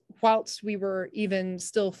panels whilst we were even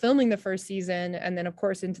still filming the first season, and then of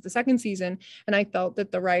course into the second season. And I felt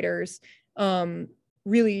that the writers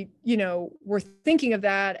really, were thinking of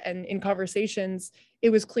that, and in conversations, it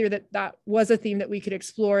was clear that that was a theme that we could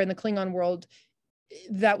explore in the Klingon world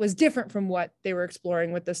that was different from what they were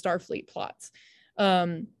exploring with the Starfleet plots.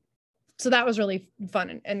 So that was really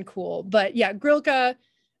fun and cool. But yeah, Grilka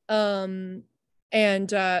and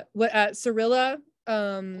Cirilla.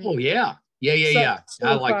 Oh yeah.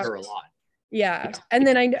 I like her a lot. Yeah. And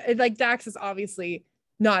then I like Dax is obviously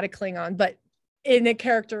not a Klingon, but in a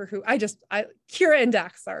character who Kira and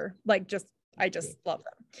Dax are like I just love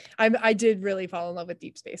them. I did really fall in love with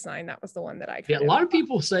Deep Space Nine. That was the one that a lot of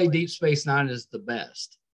people say Deep Space Nine is the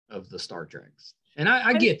best of the Star Treks. And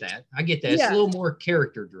I get that. Yeah. It's a little more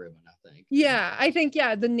character driven, I think. Yeah, I think,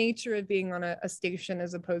 the nature of being on a station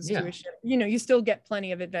as opposed to a ship, you still get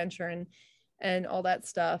plenty of adventure and all that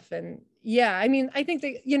stuff. And yeah, I mean, I think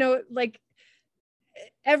that, like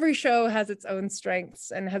every show has its own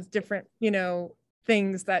strengths and has different,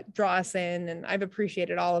 things that draw us in, and I've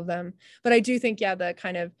appreciated all of them. But I do think, the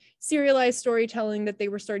kind of serialized storytelling that they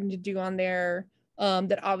were starting to do on there,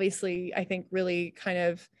 that obviously I think really kind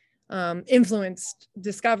of influenced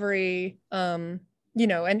Discovery, and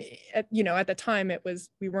at the time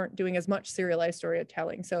we weren't doing as much serialized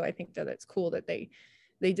storytelling. So I think that it's cool that they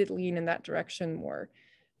did lean in that direction more.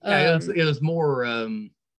 It was more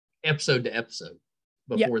episode to episode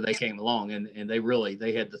before they came along, and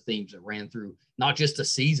they had the themes that ran through not just a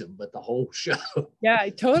season but the whole show. Yeah,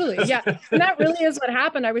 totally. Yeah. And that really is what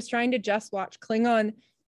happened. I was trying to just watch Klingon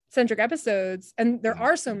centric episodes, and there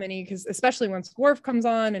are so many, because especially once Worf comes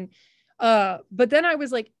on, and but then I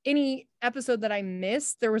was like, any episode that I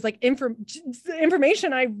missed, there was like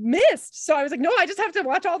information I missed. So I was like, no, I just have to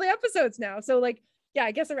watch all the episodes now. So like,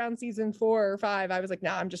 I guess around season 4 or 5, I was like,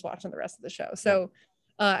 I'm just watching the rest of the show. So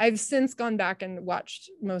I've since gone back and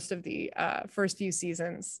watched most of the first few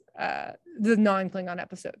seasons, the non-Klingon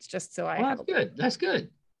episodes, just so I have. That's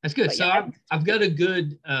good. But so I've got a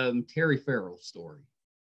good Terry Farrell story.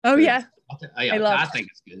 Oh yeah. I think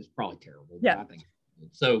it's good. It's probably terrible. But I think it's good.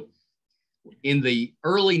 So in the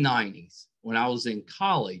early 90s, when I was in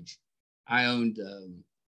college, I owned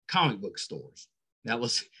comic book stores. That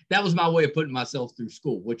was my way of putting myself through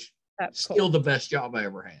school, which still the best job I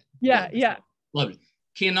ever had. Yeah. Loved it.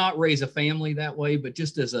 Cannot raise a family that way, but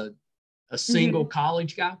just as a single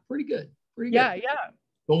college guy, pretty good. Yeah.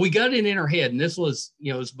 But we got it in our head, and this was,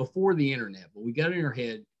 it was before the internet, but we got it in our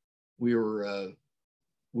head. We were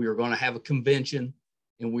going to have a convention,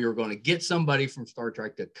 and we were going to get somebody from Star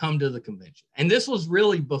Trek to come to the convention. And this was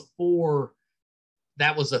really before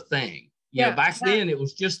that was a thing. Back then it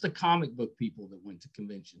was just the comic book people that went to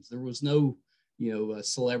conventions. There was no,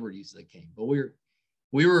 celebrities that came, but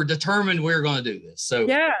we were determined we were going to do this. So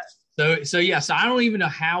I don't even know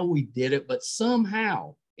how we did it, but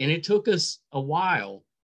somehow, and it took us a while,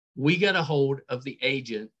 we got a hold of the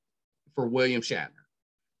agent for William Shatner.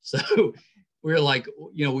 So we were like,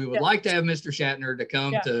 we would like to have Mr. Shatner to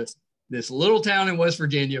come to this little town in West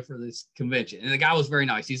Virginia for this convention. And the guy was very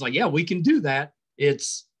nice. He's like, yeah, we can do that.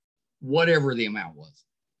 It's whatever the amount was,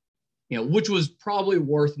 which was probably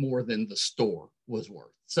worth more than the store was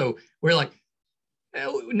worth. So we're like,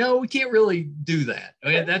 no, we can't really do that. I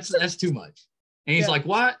mean, that's too much. And he's like,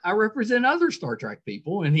 what? I represent other Star Trek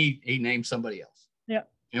people. And he named somebody else. Yeah.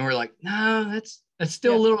 And we're like, no, that's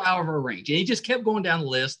still a little out of our range. And he just kept going down the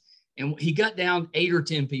list. And he got down 8 or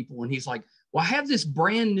 10 people. And he's like, well, I have this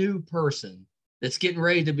brand new person that's getting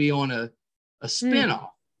ready to be on a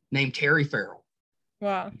spinoff named Terry Farrell.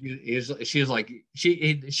 Wow. She was like,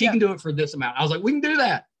 she can do it for this amount. I was like, we can do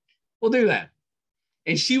that. We'll do that.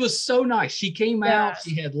 And she was so nice. She came out,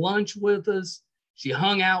 she had lunch with us. She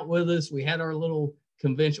hung out with us. We had our little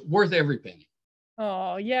convention, worth every penny.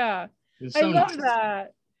 Oh, yeah. I love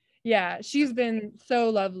that. Yeah, she's been so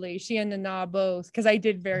lovely. She and Nana both, because I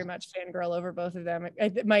did very much fangirl over both of them.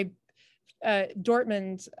 My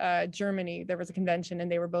Dortmund, Germany, there was a convention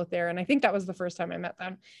and they were both there. And I think that was the first time I met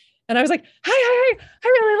them. And I was like, hi, I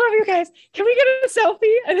really love you guys. Can we get a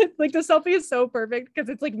selfie? And it's like, the selfie is so perfect because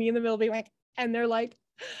it's like me in the middle being like, and they're like,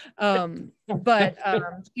 but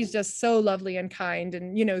she's just so lovely and kind.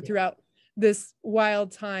 And, throughout this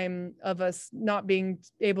wild time of us not being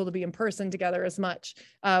able to be in person together as much,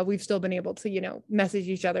 we've still been able to, message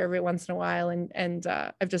each other every once in a while. And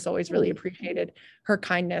I've just always really appreciated her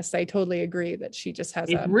kindness. I totally agree that she just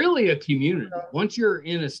has really a community. Once you're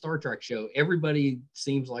in a Star Trek show, everybody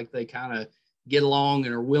seems like they kind of get along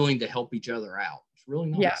and are willing to help each other out. It's really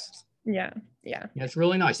nice. Yeah. It's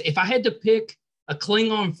really nice. If I had to pick a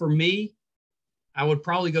Klingon for me, I would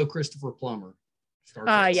probably go Christopher Plummer. Star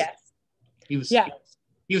Trek. Yes. He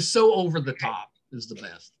was so over the top. It was the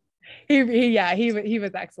best. He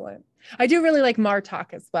was excellent. I do really like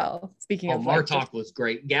Martok as well. Speaking of Martok was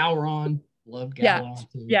great. Gowron, loved Gowron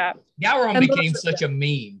too. Yeah. Gowron became such a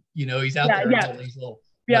meme. You know, he's out there in all these little.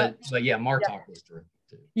 But yeah, Martok was terrific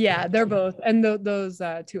too. Yeah, they're both, and those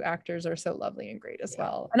two actors are so lovely and great as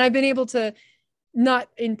well. And I've been able to not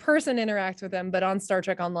in person interact with them, but on Star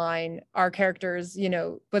Trek Online, our characters, you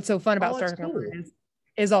know, what's so fun about Star Trek Online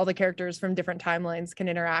is all the characters from different timelines can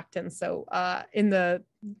interact. And so in the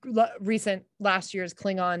recent last year's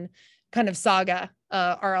Klingon kind of saga,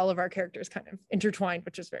 are all of our characters kind of intertwined,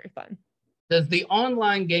 which is very fun. Does the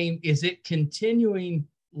online game, is it continuing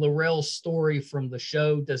L'Rell's story from the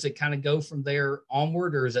show? Does it kind of go from there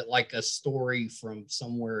onward, or is it like a story from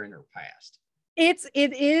somewhere in her past?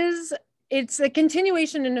 It's a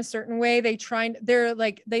continuation in a certain way. They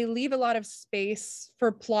leave a lot of space for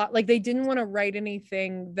plot. Like they didn't want to write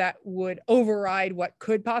anything that would override what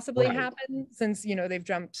could possibly happen, since, you know, they've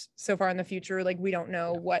jumped so far in the future. Like we don't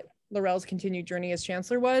know what L'Rell's continued journey as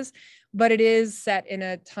Chancellor was, but it is set in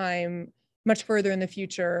a time much further in the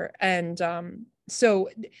future. And so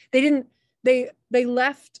they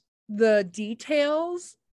left the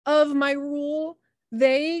details of my rule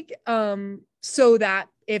vague, so that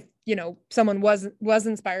if, you know, someone was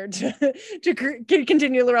inspired to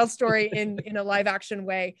continue L'Rell's story in a live action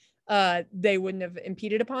way, they wouldn't have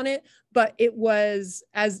impeded upon it. But it was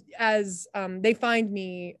as they find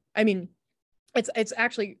me. I mean, it's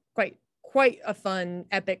actually quite a fun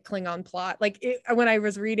epic Klingon plot. Like when I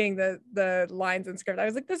was reading the lines and script, I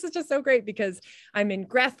was like, this is just so great, because I'm in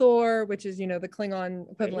Grethor, which is, you know, the Klingon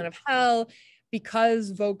equivalent of hell,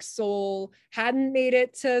 because Voke's soul hadn't made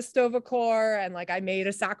it to Stovacor, and like I made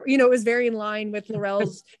a you know, it was very in line with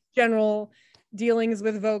L'Rell's general dealings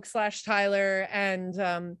with Voke / Tyler, and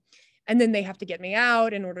then they have to get me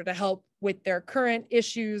out in order to help with their current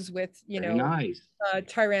issues with, you know,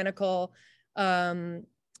 tyrannical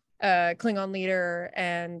Klingon leader,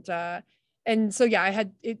 and so yeah,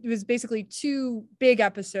 it was basically 2 big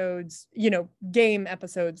episodes, you know, game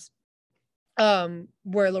episodes,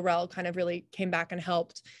 where L'Rell kind of really came back and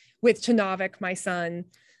helped with Tanavik, my son,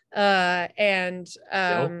 and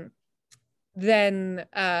then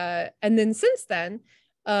since then,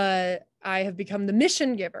 I have become the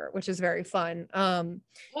mission giver, which is very fun.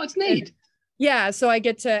 It's neat. Yeah, so I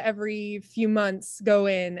get to every few months go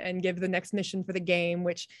in and give the next mission for the game,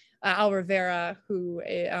 which Al Rivera, who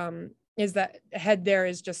is that head there,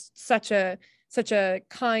 is just such a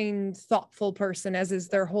kind, thoughtful person, as is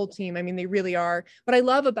their whole team. I mean, they really are. What I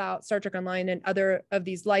love about Star Trek Online and other of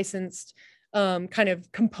these licensed kind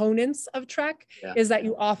of components of Trek is that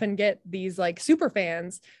you often get these like super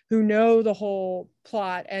fans who know the whole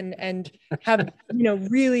plot and have, you know,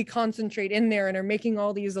 really concentrate in there and are making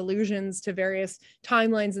all these allusions to various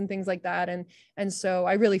timelines and things like that. And so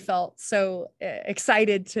I really felt so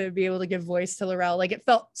excited to be able to give voice to L'Rell. Like it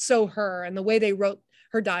felt so her, and the way they wrote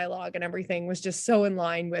her dialogue and everything was just so in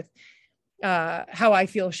line with how I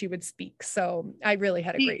feel she would speak. So I really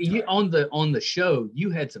had a great time. On the show, you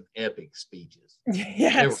had some epic speeches.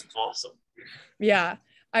 Yes. They were awesome. Yeah,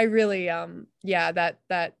 I really in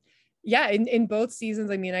both seasons,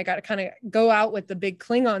 I mean, I got to kind of go out with the big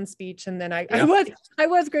Klingon speech, and then I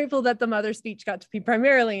was grateful that the mother speech got to be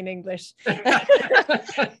primarily in English.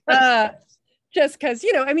 Just because,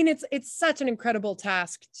 you know, I mean, it's such an incredible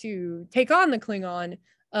task to take on the Klingon.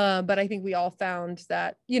 But I think we all found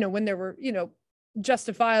that, you know, when there were, you know,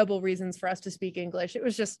 justifiable reasons for us to speak English, it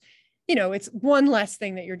was just, you know, it's one less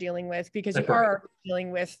thing that you're dealing with, because you are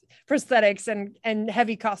dealing with prosthetics and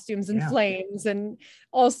heavy costumes and flames and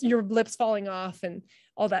all your lips falling off and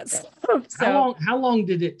all that stuff. So how long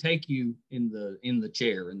did it take you in the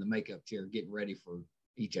chair, in the makeup chair, getting ready for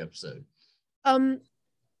each episode?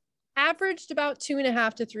 Averaged about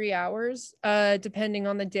 2.5 to 3 hours, depending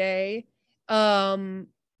on the day.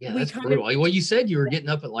 Yeah, that's brutal. Well, you said you were getting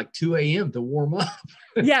up at like 2 a.m. to warm up.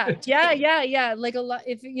 Yeah. Like a lot.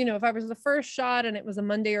 If I was the first shot and it was a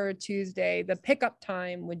Monday or a Tuesday, the pickup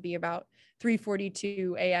time would be about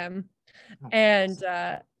 3:42 a.m. And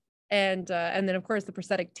then of course the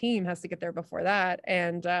prosthetic team has to get there before that.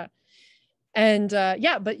 But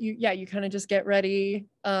you kind of just get ready.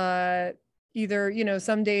 Either, you know,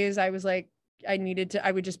 some days I was like,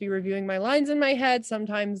 I would just be reviewing my lines in my head.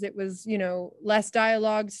 Sometimes it was, you know, less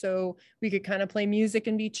dialogue, so we could kind of play music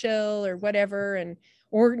and be chill or whatever,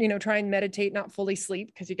 or you know, try and meditate, not fully sleep,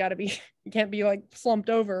 because you can't be like slumped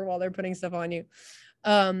over while they're putting stuff on you.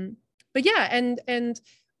 But yeah, and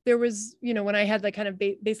there was, you know, when I had like kind of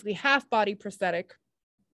basically half body prosthetic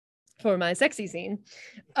for my sexy scene.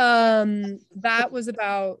 That was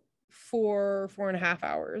about 4.5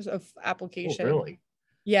 hours of application. Oh, really?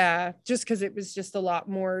 Yeah, just because it was just a lot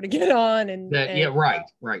more to get on. Yeah, right.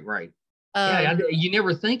 You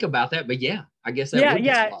never think about that, but yeah, I guess that would be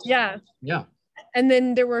a lot. Yeah. And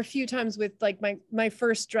then there were a few times with like my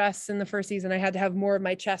first dress in the first season, I had to have more of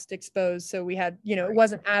my chest exposed. So we had, it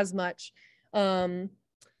wasn't as much. But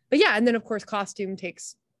yeah, and then of course costume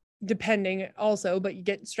takes, depending also, but you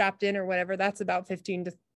get strapped in or whatever, that's about 15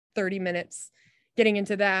 to 30 minutes getting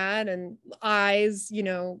into that, and eyes,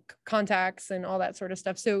 contacts and all that sort of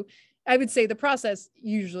stuff. So I would say the process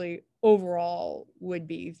usually overall would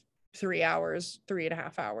be 3 hours,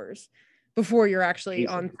 3.5 hours before you're actually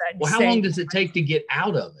on set. Well, how long does it take to get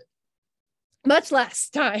out of it? Much less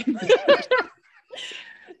time.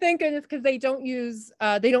 Thank goodness, because they don't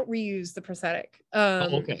reuse the prosthetic.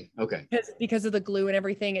 Okay. Because of the glue and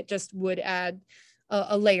everything, it just would add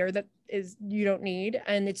a layer that you don't need,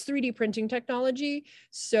 and it's 3D printing technology.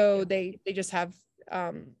 So they just have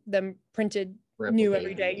them printed new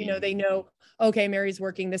every day. They know, okay, Mary's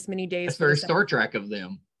working this many days. That's very Star Trek of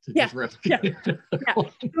them. Just replicate.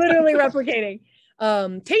 Literally replicating.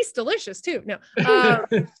 Tastes delicious too. No.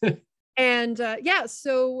 And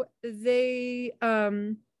so they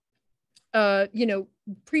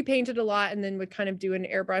pre-painted a lot, and then would kind of do an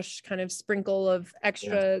airbrush kind of sprinkle of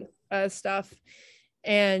extra stuff.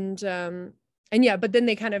 And but then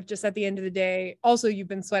they kind of just at the end of the day, also you've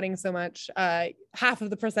been sweating so much, half of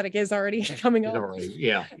the prosthetic is already coming off.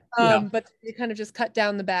 But they kind of just cut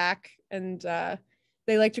down the back, and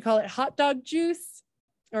they like to call it hot dog juice,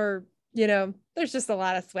 or there's just a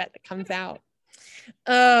lot of sweat that comes out.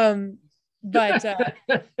 But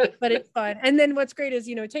it's fun. And then what's great is,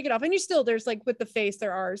 take it off, and there's like with the face,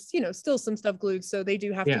 there are, still some stuff glued. So they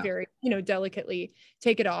do have to very, delicately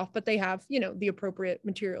take it off, but they have, the appropriate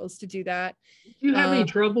materials to do that. Do you have any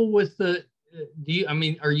trouble with do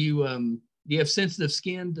you have sensitive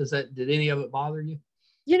skin? Did any of it bother you?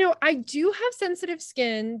 I do have sensitive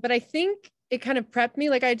skin, but I think it kind of prepped me.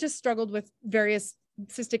 Like I just struggled with various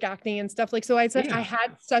cystic acne and stuff. Like, so I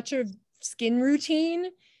had such a skin routine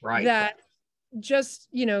that just,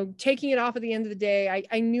 taking it off at the end of the day,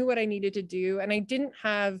 I knew what I needed to do, and I didn't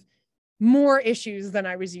have more issues than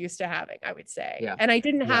I was used to having, I would say. Yeah. And I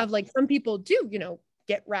didn't have, like some people do,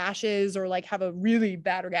 get rashes or like have a really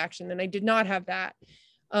bad reaction. And I did not have that,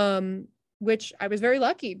 which I was very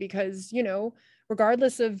lucky because,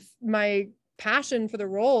 regardless of my passion for the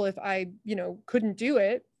role, if I, couldn't do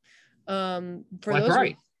it, for those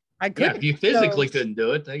reasons, I couldn't. Yeah, if you physically couldn't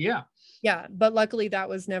do it, yeah. But luckily that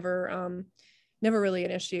was never really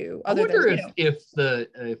an issue. I wonder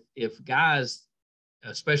if guys,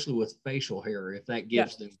 especially with facial hair, if that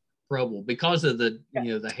gives them trouble because of the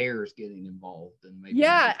the hairs getting involved, and maybe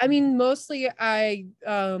I mean, mostly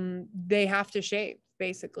they have to shave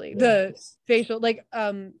basically the facial, like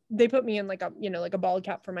they put me in like a like a bald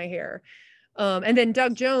cap for my hair, and then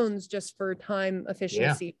Doug Jones, just for time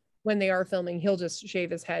efficiency, when they are filming, he'll just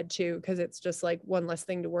shave his head too, because it's just like one less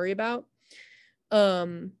thing to worry about.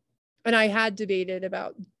 And I had debated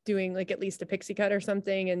about doing like at least a pixie cut or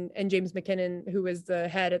something. And James McKinnon, who was the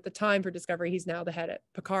head at the time for Discovery, he's now the head at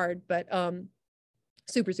Picard, but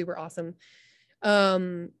super, super awesome.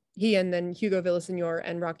 He and then Hugo Villaseñor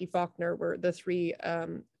and Rocky Faulkner were the three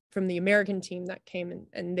from the American team that came in,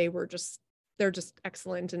 and they're just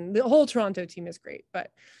excellent. And the whole Toronto team is great,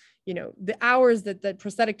 but the hours that the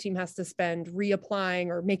prosthetic team has to spend reapplying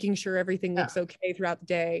or making sure everything looks okay throughout the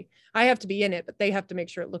day. I have to be in it, but they have to make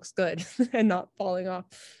sure it looks good and not falling off.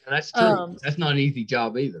 That's true. That's not an easy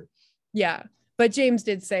job either. Yeah. But James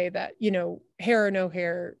did say that, hair or no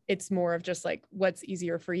hair, it's more of just like, what's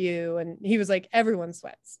easier for you? And he was like, everyone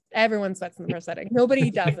sweats in the prosthetic.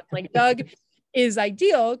 Nobody doesn't. Like Doug is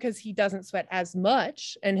ideal because he doesn't sweat as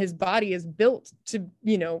much, and his body is built to,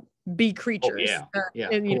 be creatures. Of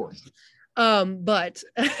course. But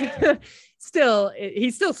still,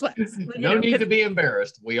 he still sweats. No need to be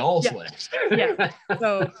embarrassed. We all sweat.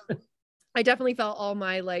 So I definitely felt all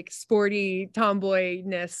my like sporty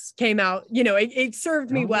tomboyness came out. It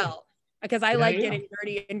served me well, because I like getting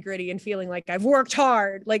dirty and gritty and feeling like I've worked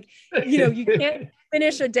hard. Like, you can't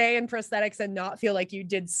finish a day in prosthetics and not feel like you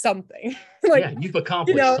did something. Like, you've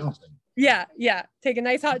accomplished something. Yeah. Take a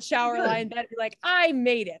nice hot shower, lie in bed, be like, I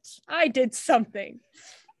made it. I did something.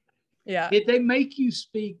 Yeah. Did they make you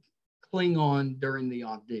speak Klingon during the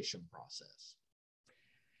audition process?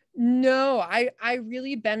 No, I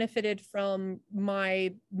really benefited from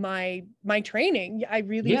my training. I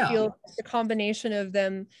really feel the combination of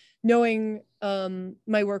them knowing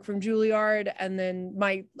my work from Juilliard and then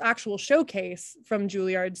my actual showcase from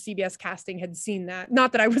Juilliard. CBS Casting had seen that.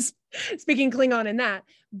 Not that I was speaking Klingon in that,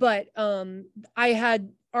 but I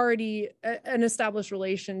had already an established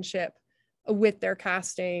relationship with their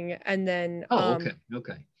casting. And then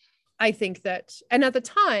okay. I think that, and at the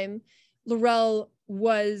time, L'Rell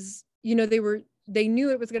was, they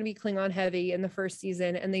knew it was going to be Klingon heavy in the first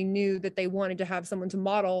season, and they knew that they wanted to have someone to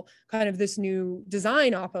model kind of this new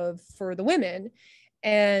design off of for the women.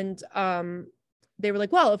 And they were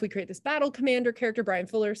like, well, if we create this battle commander character, Brian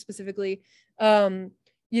Fuller specifically, and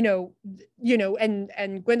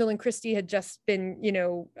Gwendolyn Christie had just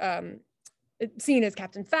been, seen as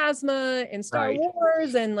Captain Phasma in Star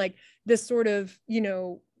Wars, and like this sort of,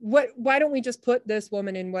 why don't we just put this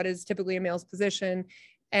woman in what is typically a male's position?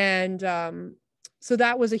 And so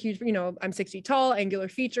that was a huge, I'm 6 feet tall, angular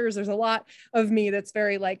features. There's a lot of me that's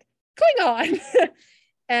very like Klingon.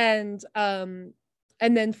 And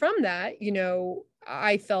then from that,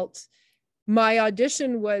 I felt my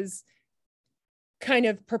audition was kind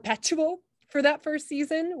of perpetual for that first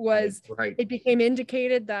season. It became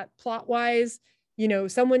indicated that plot wise,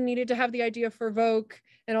 someone needed to have the idea for Vogue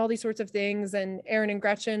and all these sorts of things. And Aaron and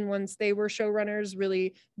Gretchen, once they were showrunners,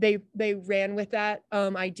 really, they ran with that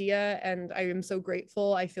idea. And I am so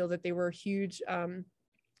grateful. I feel that they were huge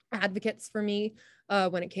advocates for me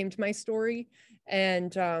when it came to my story.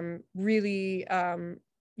 And really,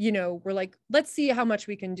 we're like, let's see how much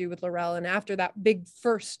we can do with L'Rell. And after that big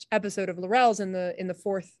first episode of L'Rell's in the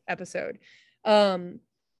fourth episode,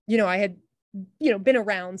 I had been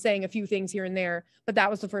around saying a few things here and there, but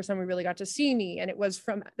that was the first time we really got to see me. And it was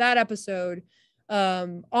from that episode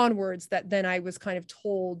onwards that then I was kind of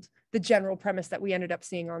told the general premise that we ended up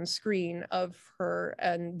seeing on screen of her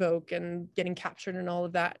and Vogue and getting captured and all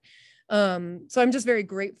of that. So I'm just very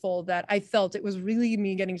grateful that I felt it was really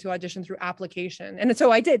me getting to audition through application. And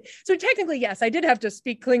so I did. So technically, yes, I did have to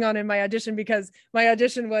speak Klingon in my audition because my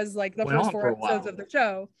audition was like the first 4 episodes of the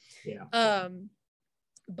show. Yeah.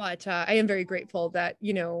 But I am very grateful that,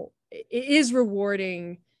 it is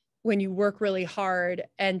rewarding when you work really hard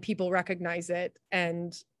and people recognize it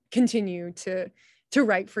and continue to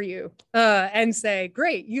write for you and say,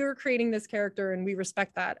 great, you're creating this character and we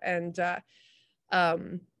respect that. And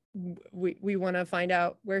we want to find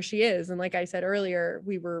out where she is. And like I said earlier,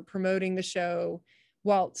 we were promoting the show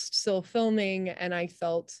whilst still filming. And I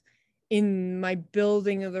felt in my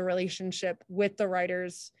building of the relationship with the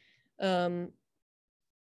writers,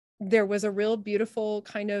 there was a real beautiful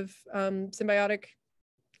kind of symbiotic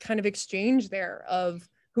kind of exchange there of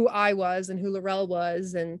who I was and who L'Rell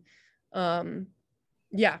was. And I'll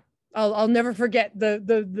never forget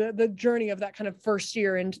the journey of that kind of first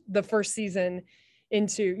year and the first season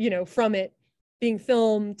into, from it being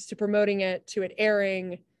filmed to promoting it to it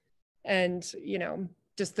airing, and,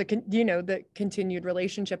 just the continued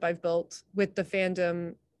relationship I've built with the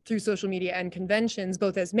fandom through social media and conventions,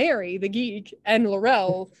 both as Mary, the geek, and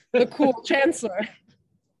L'Rell, the cool Chancellor.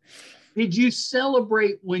 Did you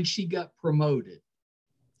celebrate when she got promoted?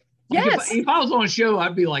 Like yes. If I was on a show,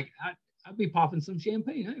 I'd be like, I'd be popping some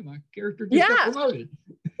champagne. Hey, my character just got promoted.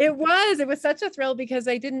 It was such a thrill because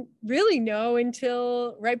I didn't really know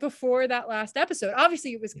until right before that last episode.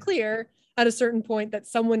 Obviously, it was clear at a certain point that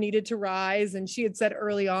someone needed to rise. And she had said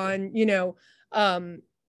early on,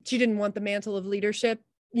 she didn't want the mantle of leadership,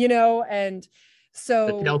 and so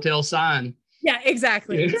the telltale sign. Yeah,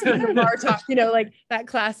 exactly. It's kind of our talk, like that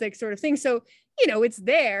classic sort of thing. So, it's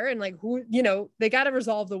there, and like who, they got to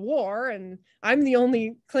resolve the war, and I'm the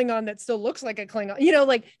only Klingon that still looks like a Klingon,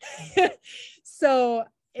 so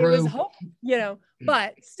it was hope,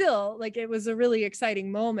 but still, like, it was a really exciting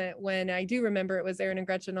moment when I do remember it was Aaron and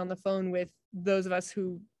Gretchen on the phone with those of us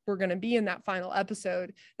who were going to be in that final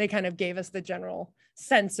episode. They kind of gave us the general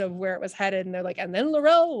sense of where it was headed, and they're like, and then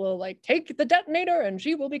L'Rell will like take the detonator and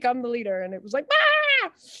she will become the leader. And it was like,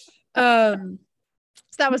 so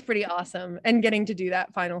that was pretty awesome, and getting to do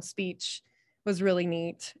that final speech was really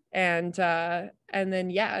neat. And then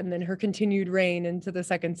her continued reign into the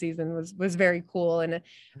second season was very cool. And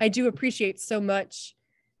I do appreciate so much.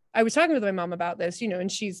 I was talking with my mom about this,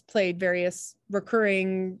 and she's played various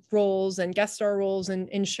recurring roles and guest star roles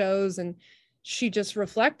in shows, and she just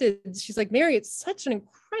reflected, she's like, Mary, it's such an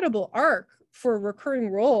incredible arc for a recurring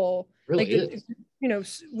role. Really like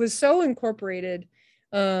it was so incorporated,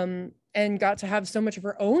 and got to have so much of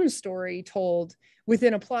her own story told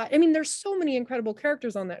within a plot. I mean, there's so many incredible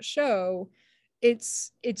characters on that show,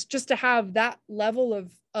 it's just to have that level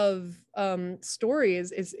of story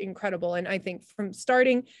is incredible. And I think from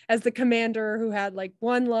starting as the commander who had like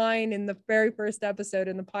one line in the very first episode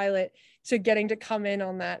in the pilot to getting to come in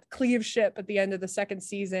on that Cleve ship at the end of the second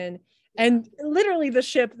season, and literally the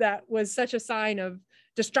ship that was such a sign of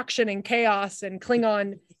destruction and chaos and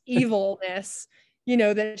Klingon evilness, you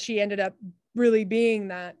know, that she ended up really being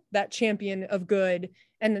that champion of good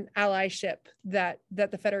and an allyship that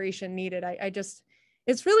the Federation needed. I just,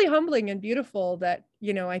 it's really humbling and beautiful that,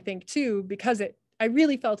 you know, I think too, because I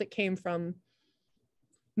really felt it came from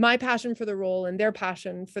my passion for the role and their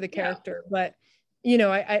passion for the character. But, you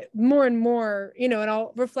know, I more and more, you know, and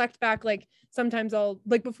I'll reflect back, like sometimes I'll,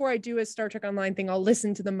 like before I do a Star Trek Online thing, I'll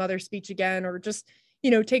listen to the mother speech again, or just, you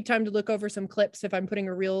know, take time to look over some clips if I'm putting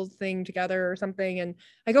a reel thing together or something. And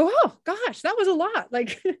I go, oh gosh, that was a lot.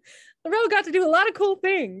 Like L'Rell got to do a lot of cool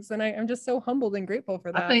things. And I'm just so humbled and grateful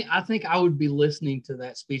for that. I think I would be listening to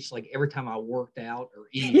that speech like every time I worked out or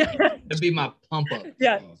anything. It'd be my pump up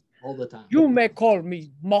all the time. You may call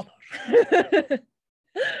me mother.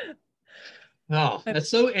 Oh, that's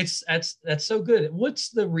so good. What's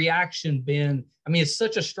the reaction been? I mean, it's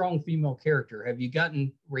such a strong female character. Have you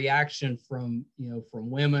gotten reaction from, you know, from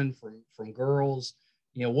women, from girls?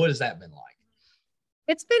 You know, what has that been like?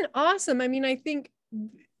 It's been awesome. I mean, I think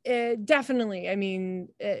definitely. I mean,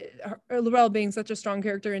 L'Rell being such a strong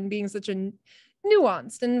character and being such a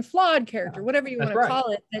nuanced and flawed character, whatever you want to call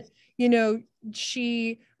it, that, you know,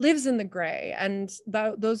 she lives in the gray, and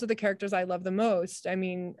those are the characters I love the most. I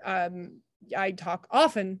mean, I talk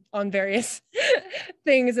often on various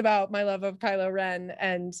things about my love of Kylo Ren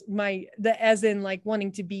and as in like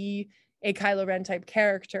wanting to be a Kylo Ren type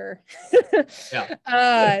character.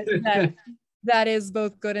 That is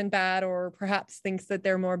both good and bad, or perhaps thinks that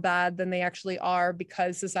they're more bad than they actually are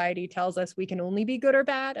because society tells us we can only be good or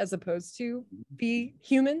bad as opposed to be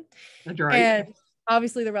human. That's right. And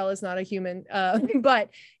obviously L'Rell is not a human, but,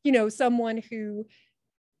 you know, someone who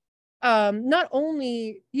not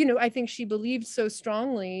only, you know, I think she believed so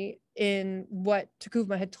strongly in what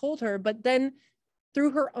T'Kuvma had told her, but then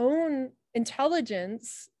through her own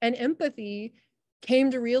intelligence and empathy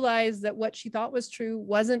came to realize that what she thought was true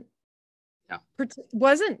wasn't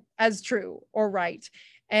as true or right.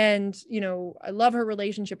 And, you know, I love her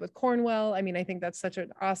relationship with Cornwell. I mean, I think that's such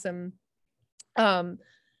an awesome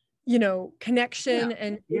you know, connection,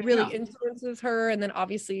 and it really influences her. And then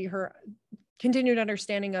obviously her continued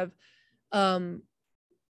understanding of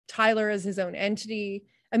Tyler as his own entity.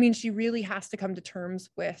 I mean, she really has to come to terms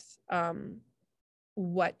with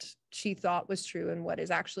what she thought was true and what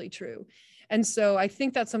is actually true. And so I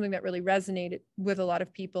think that's something that really resonated with a lot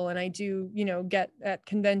of people. And I do, you know, get at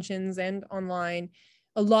conventions and online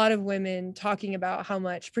a lot of women talking about how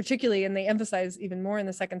much, particularly, and they emphasize even more in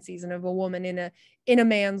the second season, of a woman in a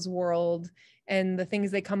man's world and the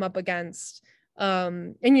things they come up against.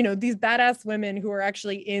 And, you know, these badass women who are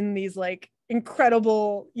actually in these like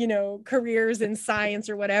incredible, you know, careers in science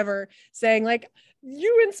or whatever, saying like,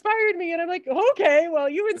 you inspired me. And I'm like, okay, well,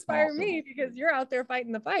 you inspire me because you're out there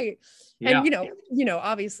fighting the fight. And, you know,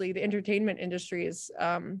 obviously the entertainment industry is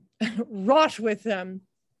wrought with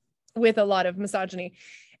a lot of misogyny.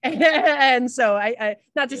 And so I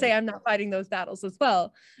not to say I'm not fighting those battles as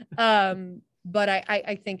well. But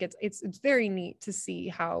I think it's very neat to see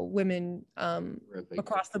how women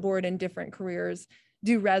across the board in different careers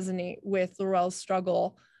do resonate with L'Rell's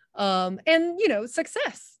struggle and, you know,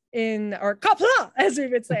 success or kapla, as we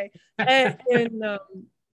would say,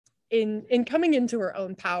 in coming into her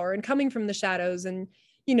own power and coming from the shadows, and,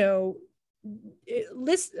 you know,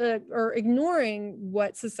 or ignoring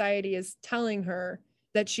what society is telling her,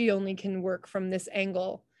 that she only can work from this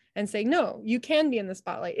angle, and say, no, you can be in the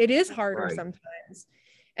spotlight. It is harder sometimes,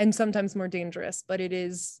 and sometimes more dangerous, but it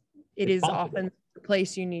is often the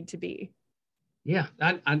place you need to be. Yeah,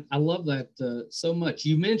 I love that so much.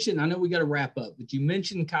 You mentioned, I know we got to wrap up, but you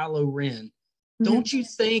mentioned Kylo Ren. Don't you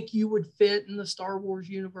think you would fit in the Star Wars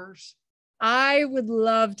universe? I would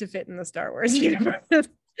love to fit in the Star Wars universe.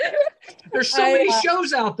 There's so many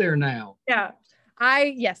shows out there now. Yeah.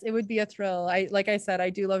 Yes, it would be a thrill. Like I said, I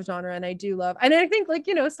do love genre, and I think, like,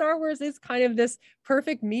 you know, Star Wars is kind of this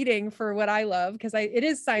perfect meeting for what I love, because it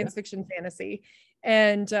is science fiction fantasy.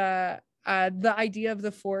 And the idea of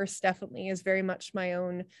the Force definitely is very much my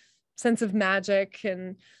own sense of magic.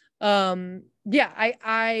 And I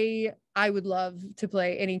would love to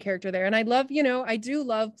play any character there. And I do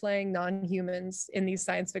love playing non-humans in these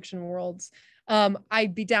science fiction worlds.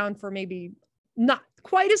 I'd be down for maybe not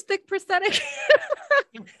quite as thick prosthetic.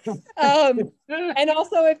 And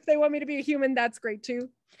also if they want me to be a human, that's great too.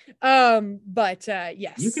 But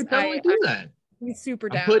yes. You could probably do that. be super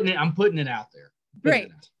down. I'm putting it out there.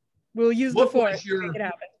 Great. We'll use the force to make it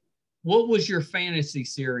happen. What was your fantasy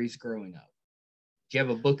series growing up? Do you have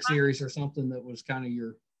a book series or something that was kind of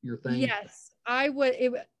your thing? Yes, I would.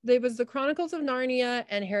 It was the Chronicles of Narnia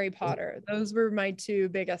and Harry Potter. Those were my two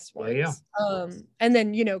biggest ones. Yeah. And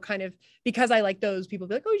then, you know, kind of because I like those, people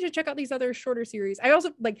be like, oh, you should check out these other shorter series. I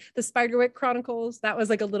also like the Spiderwick Chronicles. That was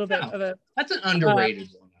like a little bit of a. That's an underrated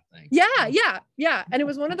one, I think. Yeah. And it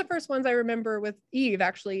was one of the first ones I remember with Eve,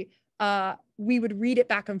 actually. We would read it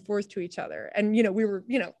back and forth to each other. And, you know, we were,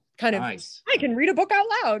 you know, kind of, nice. I can read a book out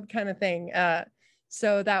loud kind of thing.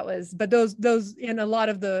 So that was, but those in a lot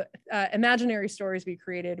of the imaginary stories we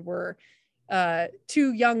created were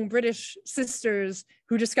two young British sisters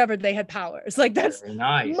who discovered they had powers. Like that's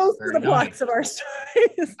nice. Most of the plots of our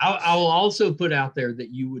stories. I will also put out there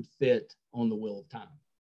that you would fit on the Wheel of Time.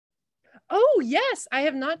 Oh yes, I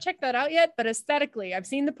have not checked that out yet, but aesthetically, I've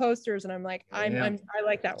seen the posters and I'm like, I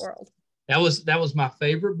like that world. That was my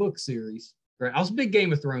favorite book series. I was a big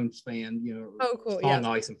Game of Thrones fan, you know. Oh, cool. Song,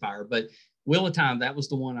 Ice and Fire, but Wheel of Time, that was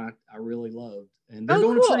the one I really loved, and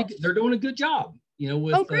they're doing a good job, you know,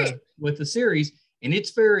 with the series, and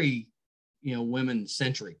it's very, you know, women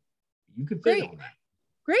centric. You could fit on that.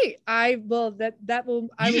 Great. I will. That will.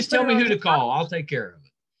 You just tell me who to call. I'll take care of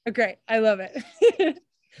it. Okay, I love it.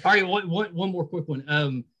 All right, one more quick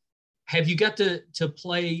one. Have you got to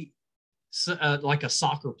play like a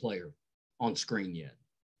soccer player on screen yet?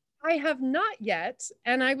 I have not yet,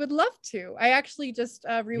 and I would love to. I actually just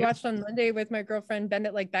rewatched on Monday with my girlfriend Bend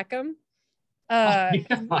It Like Beckham.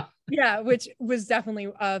 Which was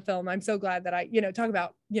definitely a film. I'm so glad that I, you know, talk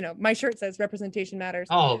about, you know, my shirt says representation matters.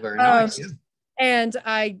 Oh, very nice. And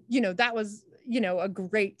I, you know, that was, you know, a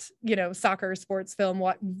great, you know, soccer sports film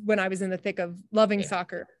when I was in the thick of loving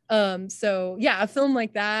soccer. So yeah, a film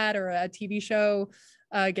like that or a TV show,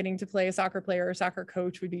 getting to play a soccer player or soccer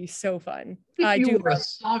coach would be so fun. You were a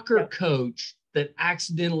soccer coach that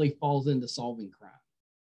accidentally falls into solving crime.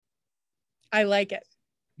 I like it.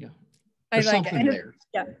 Yeah. There's I like it. There.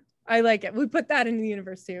 Yeah, I like it. We put that in the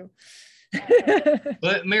universe too.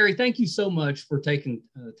 But Mary, thank you so much for taking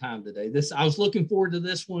time today. I was looking forward to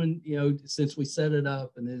this one, you know, since we set it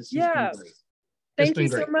up, and it's just been great. Thank you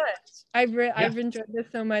so much. I've enjoyed this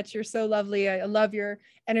so much. You're so lovely. I love your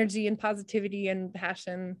energy and positivity and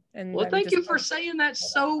passion. And well, thank you for saying that.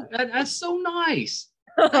 That's so nice.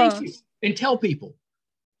 Thank you. And tell people.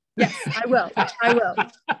 Yes, I will.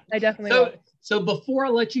 I definitely will. So before I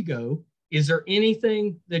let you go, is there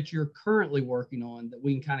anything that you're currently working on that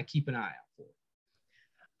we can kind of keep an eye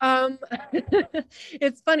out for?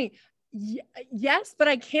 It's funny. Yes, but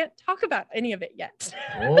I can't talk about any of it yet.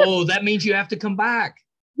 Oh, that means you have to come back.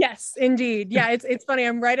 Yes, indeed. Yeah, it's funny.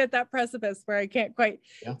 I'm right at that precipice where I can't quite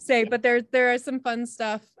say, but there are some fun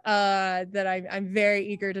stuff that I'm very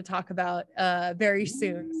eager to talk about very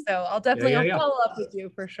soon. So I'll definitely I'll follow up with you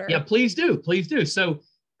for sure. Yeah, please do. So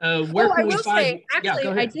where can we find? Actually,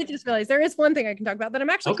 I did just realize there is one thing I can talk about that I'm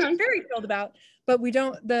actually very thrilled about, but we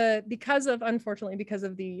don't because of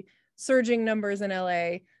the surging numbers in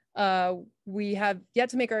LA. We have yet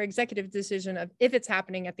to make our executive decision of if it's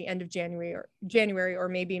happening at the end of January or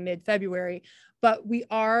maybe mid-February, but we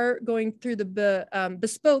are going through the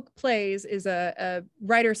Bespoke Plays is a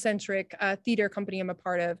writer-centric theater company I'm a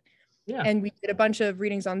part of. Yeah. And we did a bunch of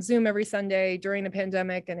readings on Zoom every Sunday during the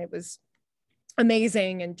pandemic, and it was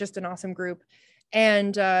amazing and just an awesome group.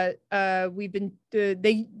 And we've been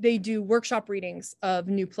they do workshop readings of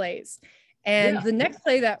new plays. And the next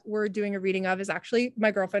play that we're doing a reading of is actually my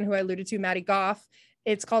girlfriend, who I alluded to, Maddie Goff.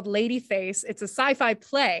 It's called Ladyface. It's a sci-fi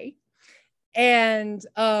play. And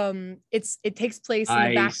it takes place in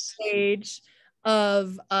the backstage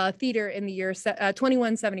of theater in the year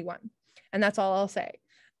 2171. And that's all I'll say.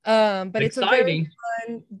 But it's a very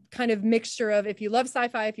fun kind of mixture of, if you love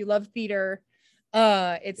sci-fi, if you love theater,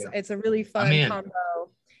 it's a really fun combo.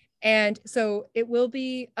 And so it will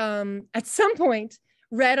be at some point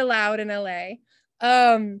read aloud in LA,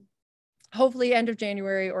 hopefully end of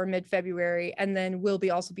January or mid-February, and then will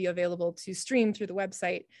also be available to stream through the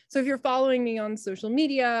website. So if you're following me on social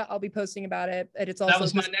media, I'll be posting about it. And it's also— That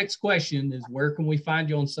was my next question, is where can we find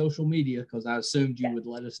you on social media? Because I assumed you would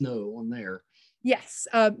let us know on there. Yes,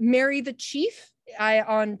 Mary the Chief,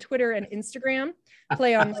 on Twitter and Instagram,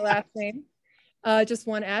 play on my last name, just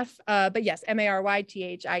one F, but yes,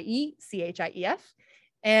 MaryThiechief.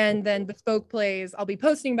 And then Bespoke Plays, I'll be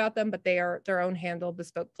posting about them, but they are their own handle,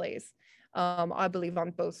 Bespoke Plays, I believe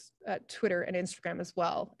on both Twitter and Instagram as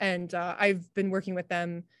well. And I've been working with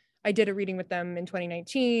them. I did a reading with them in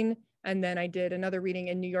 2019. And then I did another reading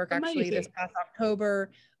in New York, actually, Amazing. this past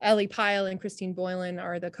October. Ellie Pyle and Christine Boylan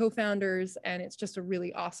are the co-founders, and it's just a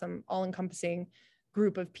really awesome, all-encompassing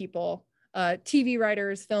group of people, TV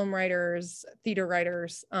writers, film writers, theater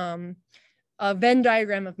writers, a Venn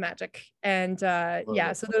diagram of magic. And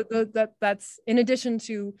yeah, so that's in addition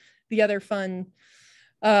to the other fun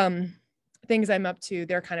things I'm up to.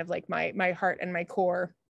 They're kind of like my heart and my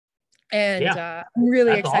core. And I'm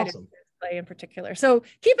really excited. Awesome. LA in particular. So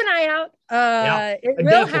keep an eye out. It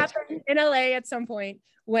will happen in LA at some point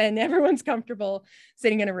when everyone's comfortable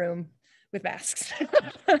sitting in a room with masks.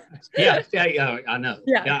 yeah, I know.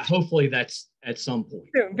 Yeah, hopefully that's at some point.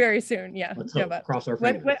 Soon, very soon. Yeah. Let's hope, cross our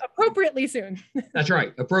fingers. Appropriately soon. That's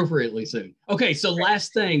right. Appropriately soon. Okay. So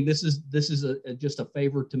last thing, this is just a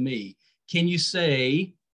favor to me. Can you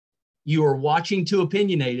say you are watching Too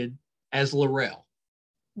Opinionated as L'Rell?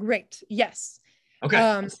 Great. Yes.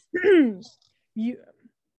 Okay.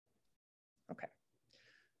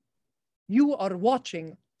 You are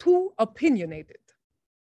watching Too Opinionated.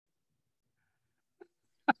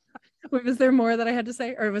 Wait, was there more that I had to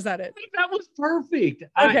say, or was that it? That was perfect.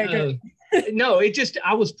 Okay, good. No,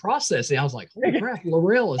 I was processing. I was like, holy crap,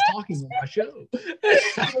 L'Rell is talking on my show.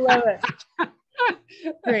 I love it.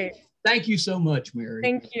 Great. Thank you so much, Mary.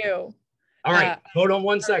 Thank you. All right, hold on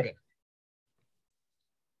one second.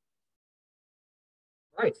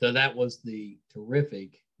 All right, so that was the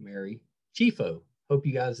terrific Mary Chieffo. Hope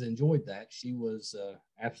you guys enjoyed that. She was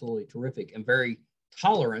absolutely terrific and very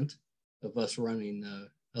tolerant of us running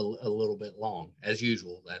a little bit long, as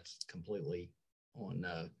usual. That's completely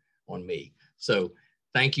on me. So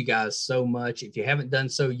thank you guys so much. If you haven't done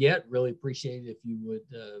so yet, really appreciate it if you would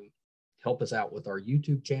help us out with our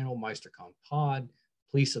YouTube channel, Meisterkhan Pod.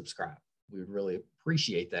 Please subscribe. We would really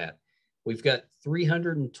appreciate that. We've got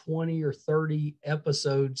 320 or 30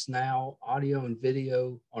 episodes now, audio and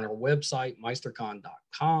video, on our website,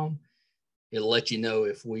 meisterkhan.com. It'll let you know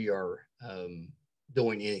if we are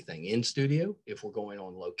doing anything in studio, if we're going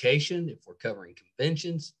on location, if we're covering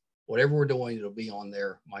conventions, whatever we're doing, it'll be on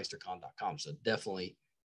there, meisterkhan.com. So definitely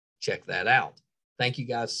check that out. Thank you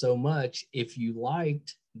guys so much. If you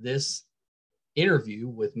liked this interview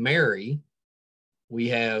with Mary, we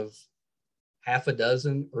have half a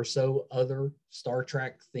dozen or so other Star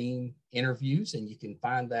Trek themed interviews, and you can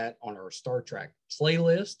find that on our Star Trek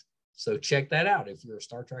playlist. So check that out. If you're a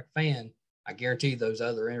Star Trek fan, I guarantee those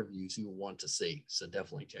other interviews you will want to see. So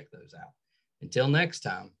definitely check those out. Until next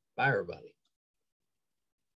time, bye everybody.